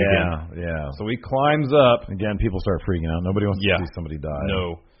the cage again. Yeah. So he climbs up. Again, people start freaking out. Nobody wants to see somebody die.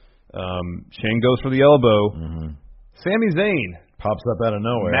 No. Shane goes for the elbow. Sami Zayn pops up out of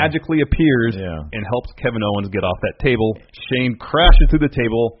nowhere, magically appears, and helps Kevin Owens get off that table. Shane crashes through the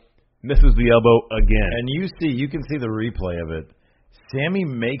table, misses the elbow again. And you can see the replay of it. Sami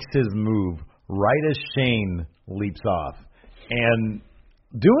makes his move right as Shane leaps off. And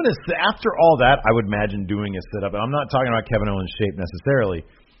after all that, I would imagine doing a sit-up. And I'm not talking about Kevin Owens' shape necessarily,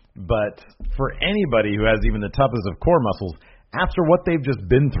 but for anybody who has even the toughest of core muscles, after what they've just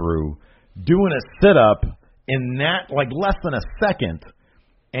been through, doing a sit-up in that, like, less than a second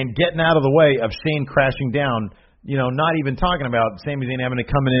and getting out of the way of Shane crashing down, not even talking about Sami Zayn having to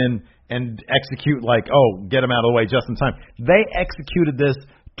come in and execute get him out of the way just in time. They executed this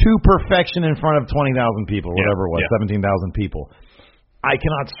to perfection in front of 20,000 people, whatever it was, 17,000 people. I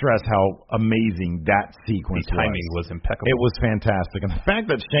cannot stress how amazing that sequence was. The timing was impeccable. It was fantastic. And the fact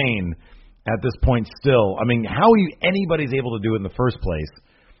that Shane, at this point still, I mean, how anybody's able to do it in the first place,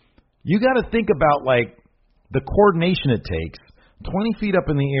 you got to think about, the coordination it takes, 20 feet up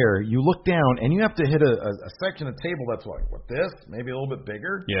in the air, you look down, and you have to hit a section of table that's maybe a little bit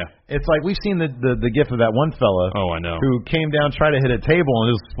bigger. Yeah. It's like we've seen the gif of that one fella I know. who came down, tried to hit a table,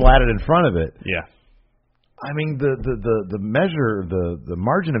 and just splatted in front of it. Yeah. I mean, the measure, the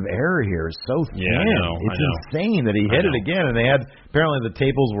margin of error here is so thin. Yeah, I know. It's insane that he hit it again, and apparently the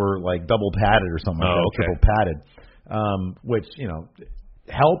tables were double padded or something like that, triple padded, which,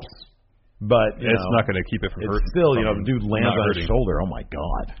 helps But it's not going to keep it from hurting. Still, the dude lands on his shoulder. Oh my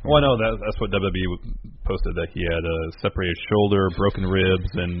God! Well, no, that's what WWE posted, that he had a separated shoulder, broken ribs,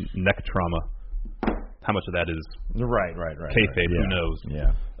 and neck trauma. How much of that is right? Kayfabe? Yeah. Who knows?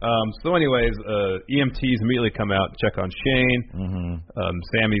 Yeah. So, anyways, EMTs immediately come out and check on Shane. Mm-hmm.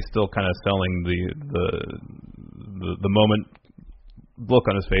 Sammy's still kind of selling the moment. Look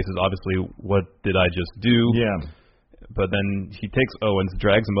on his face is obviously, what did I just do? Yeah. But then he takes Owens,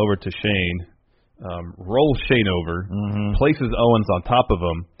 drags him over to Shane, rolls Shane over, places Owens on top of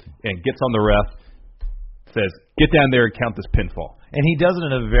him, and gets on the ref, says, "Get down there and count this pinfall." And he does it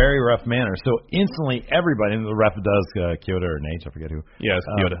in a very rough manner. So instantly, everybody, and the ref does, Kyoto or Nate, I forget who. Yeah, it's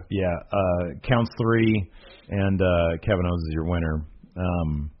Kyoto. Counts 3, and Kevin Owens is your winner.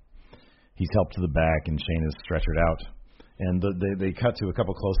 He's helped to the back, and Shane is stretchered out. And they cut to a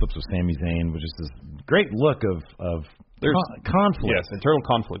couple close-ups of Sami Zayn, which is this great look of conflict. Yes, internal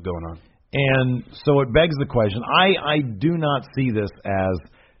conflict going on. And so it begs the question. I do not see this as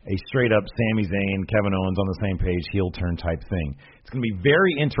a straight-up Sami Zayn, Kevin Owens on the same page, heel-turn type thing. It's going to be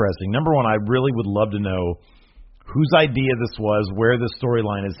very interesting. Number one, I really would love to know whose idea this was, where the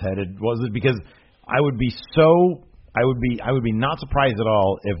storyline is headed. Was it because I would be not surprised at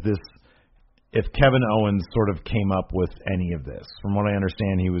all if Kevin Owens sort of came up with any of this. From what I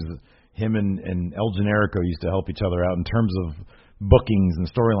understand, him and El Generico used to help each other out in terms of bookings and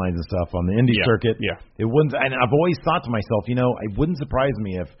storylines and stuff on the indie circuit. Yeah. It wouldn't, and I've always thought to myself, it wouldn't surprise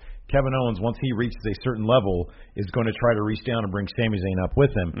me if Kevin Owens, once he reaches a certain level, is going to try to reach down and bring Sami Zayn up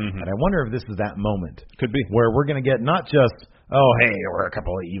with him. And I wonder if this is that moment. Could be. Where we're going to get not just, oh, hey, we're a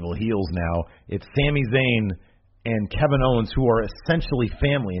couple of evil heels now. It's Sami Zayn and Kevin Owens, who are essentially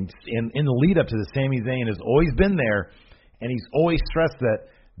family. And in the lead-up to this, Sami Zayn has always been there, and he's always stressed that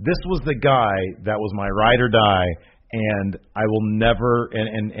this was the guy that was my ride or die, and I will never,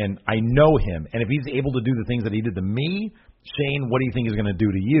 and I know him. And if he's able to do the things that he did to me, Shane, what do you think he's going to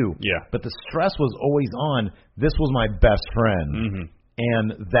do to you? Yeah. But the stress was always on, this was my best friend,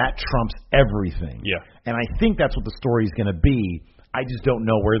 and that trumps everything. Yeah. And I think that's what the story's going to be. I just don't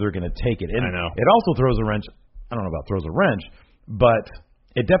know where they're going to take it. And I know. It also throws a wrench. I don't know about throws a wrench, but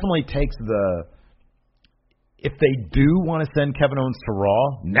it definitely takes if they do want to send Kevin Owens to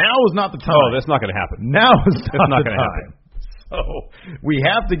Raw, now is not the time. Oh, that's not going to happen. Now is not the going to time. So we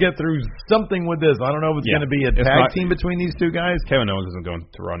have to get through something with this. I don't know if it's going to be a tag team between these two guys. Kevin Owens isn't going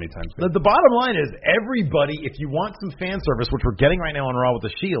to Raw anytime soon. The bottom line is everybody, if you want some fan service, which we're getting right now on Raw with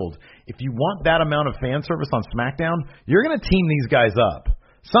the Shield, if you want that amount of fan service on SmackDown, you're going to team these guys up.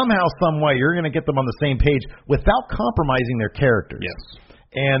 Somehow, some way, you're going to get them on the same page without compromising their characters. Yes.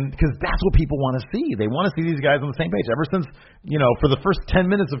 And because that's what people want to see. They want to see these guys on the same page. Ever since, for the first 10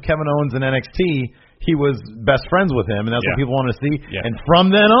 minutes of Kevin Owens in NXT, he was best friends with him, and that's what people want to see. Yeah. And from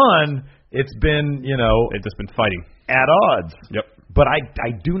then on, it's been, they've just been fighting. At odds. Yep. But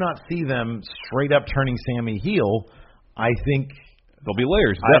I do not see them straight up turning Sammy heel. I think there'll be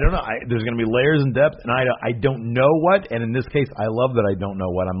layers. I don't know. There's going to be layers and depth, and I don't know what. And in this case, I love that I don't know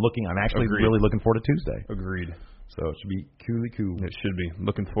what. I'm actually really looking forward to Tuesday. Agreed. So it should be cool. It should be.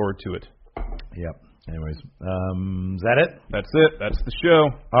 Looking forward to it. Yep. Anyways, is that it? That's it. That's the show.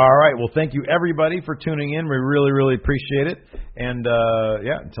 All right. Well, thank you everybody for tuning in. We really, really appreciate it. And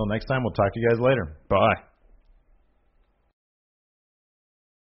until next time, we'll talk to you guys later. Bye.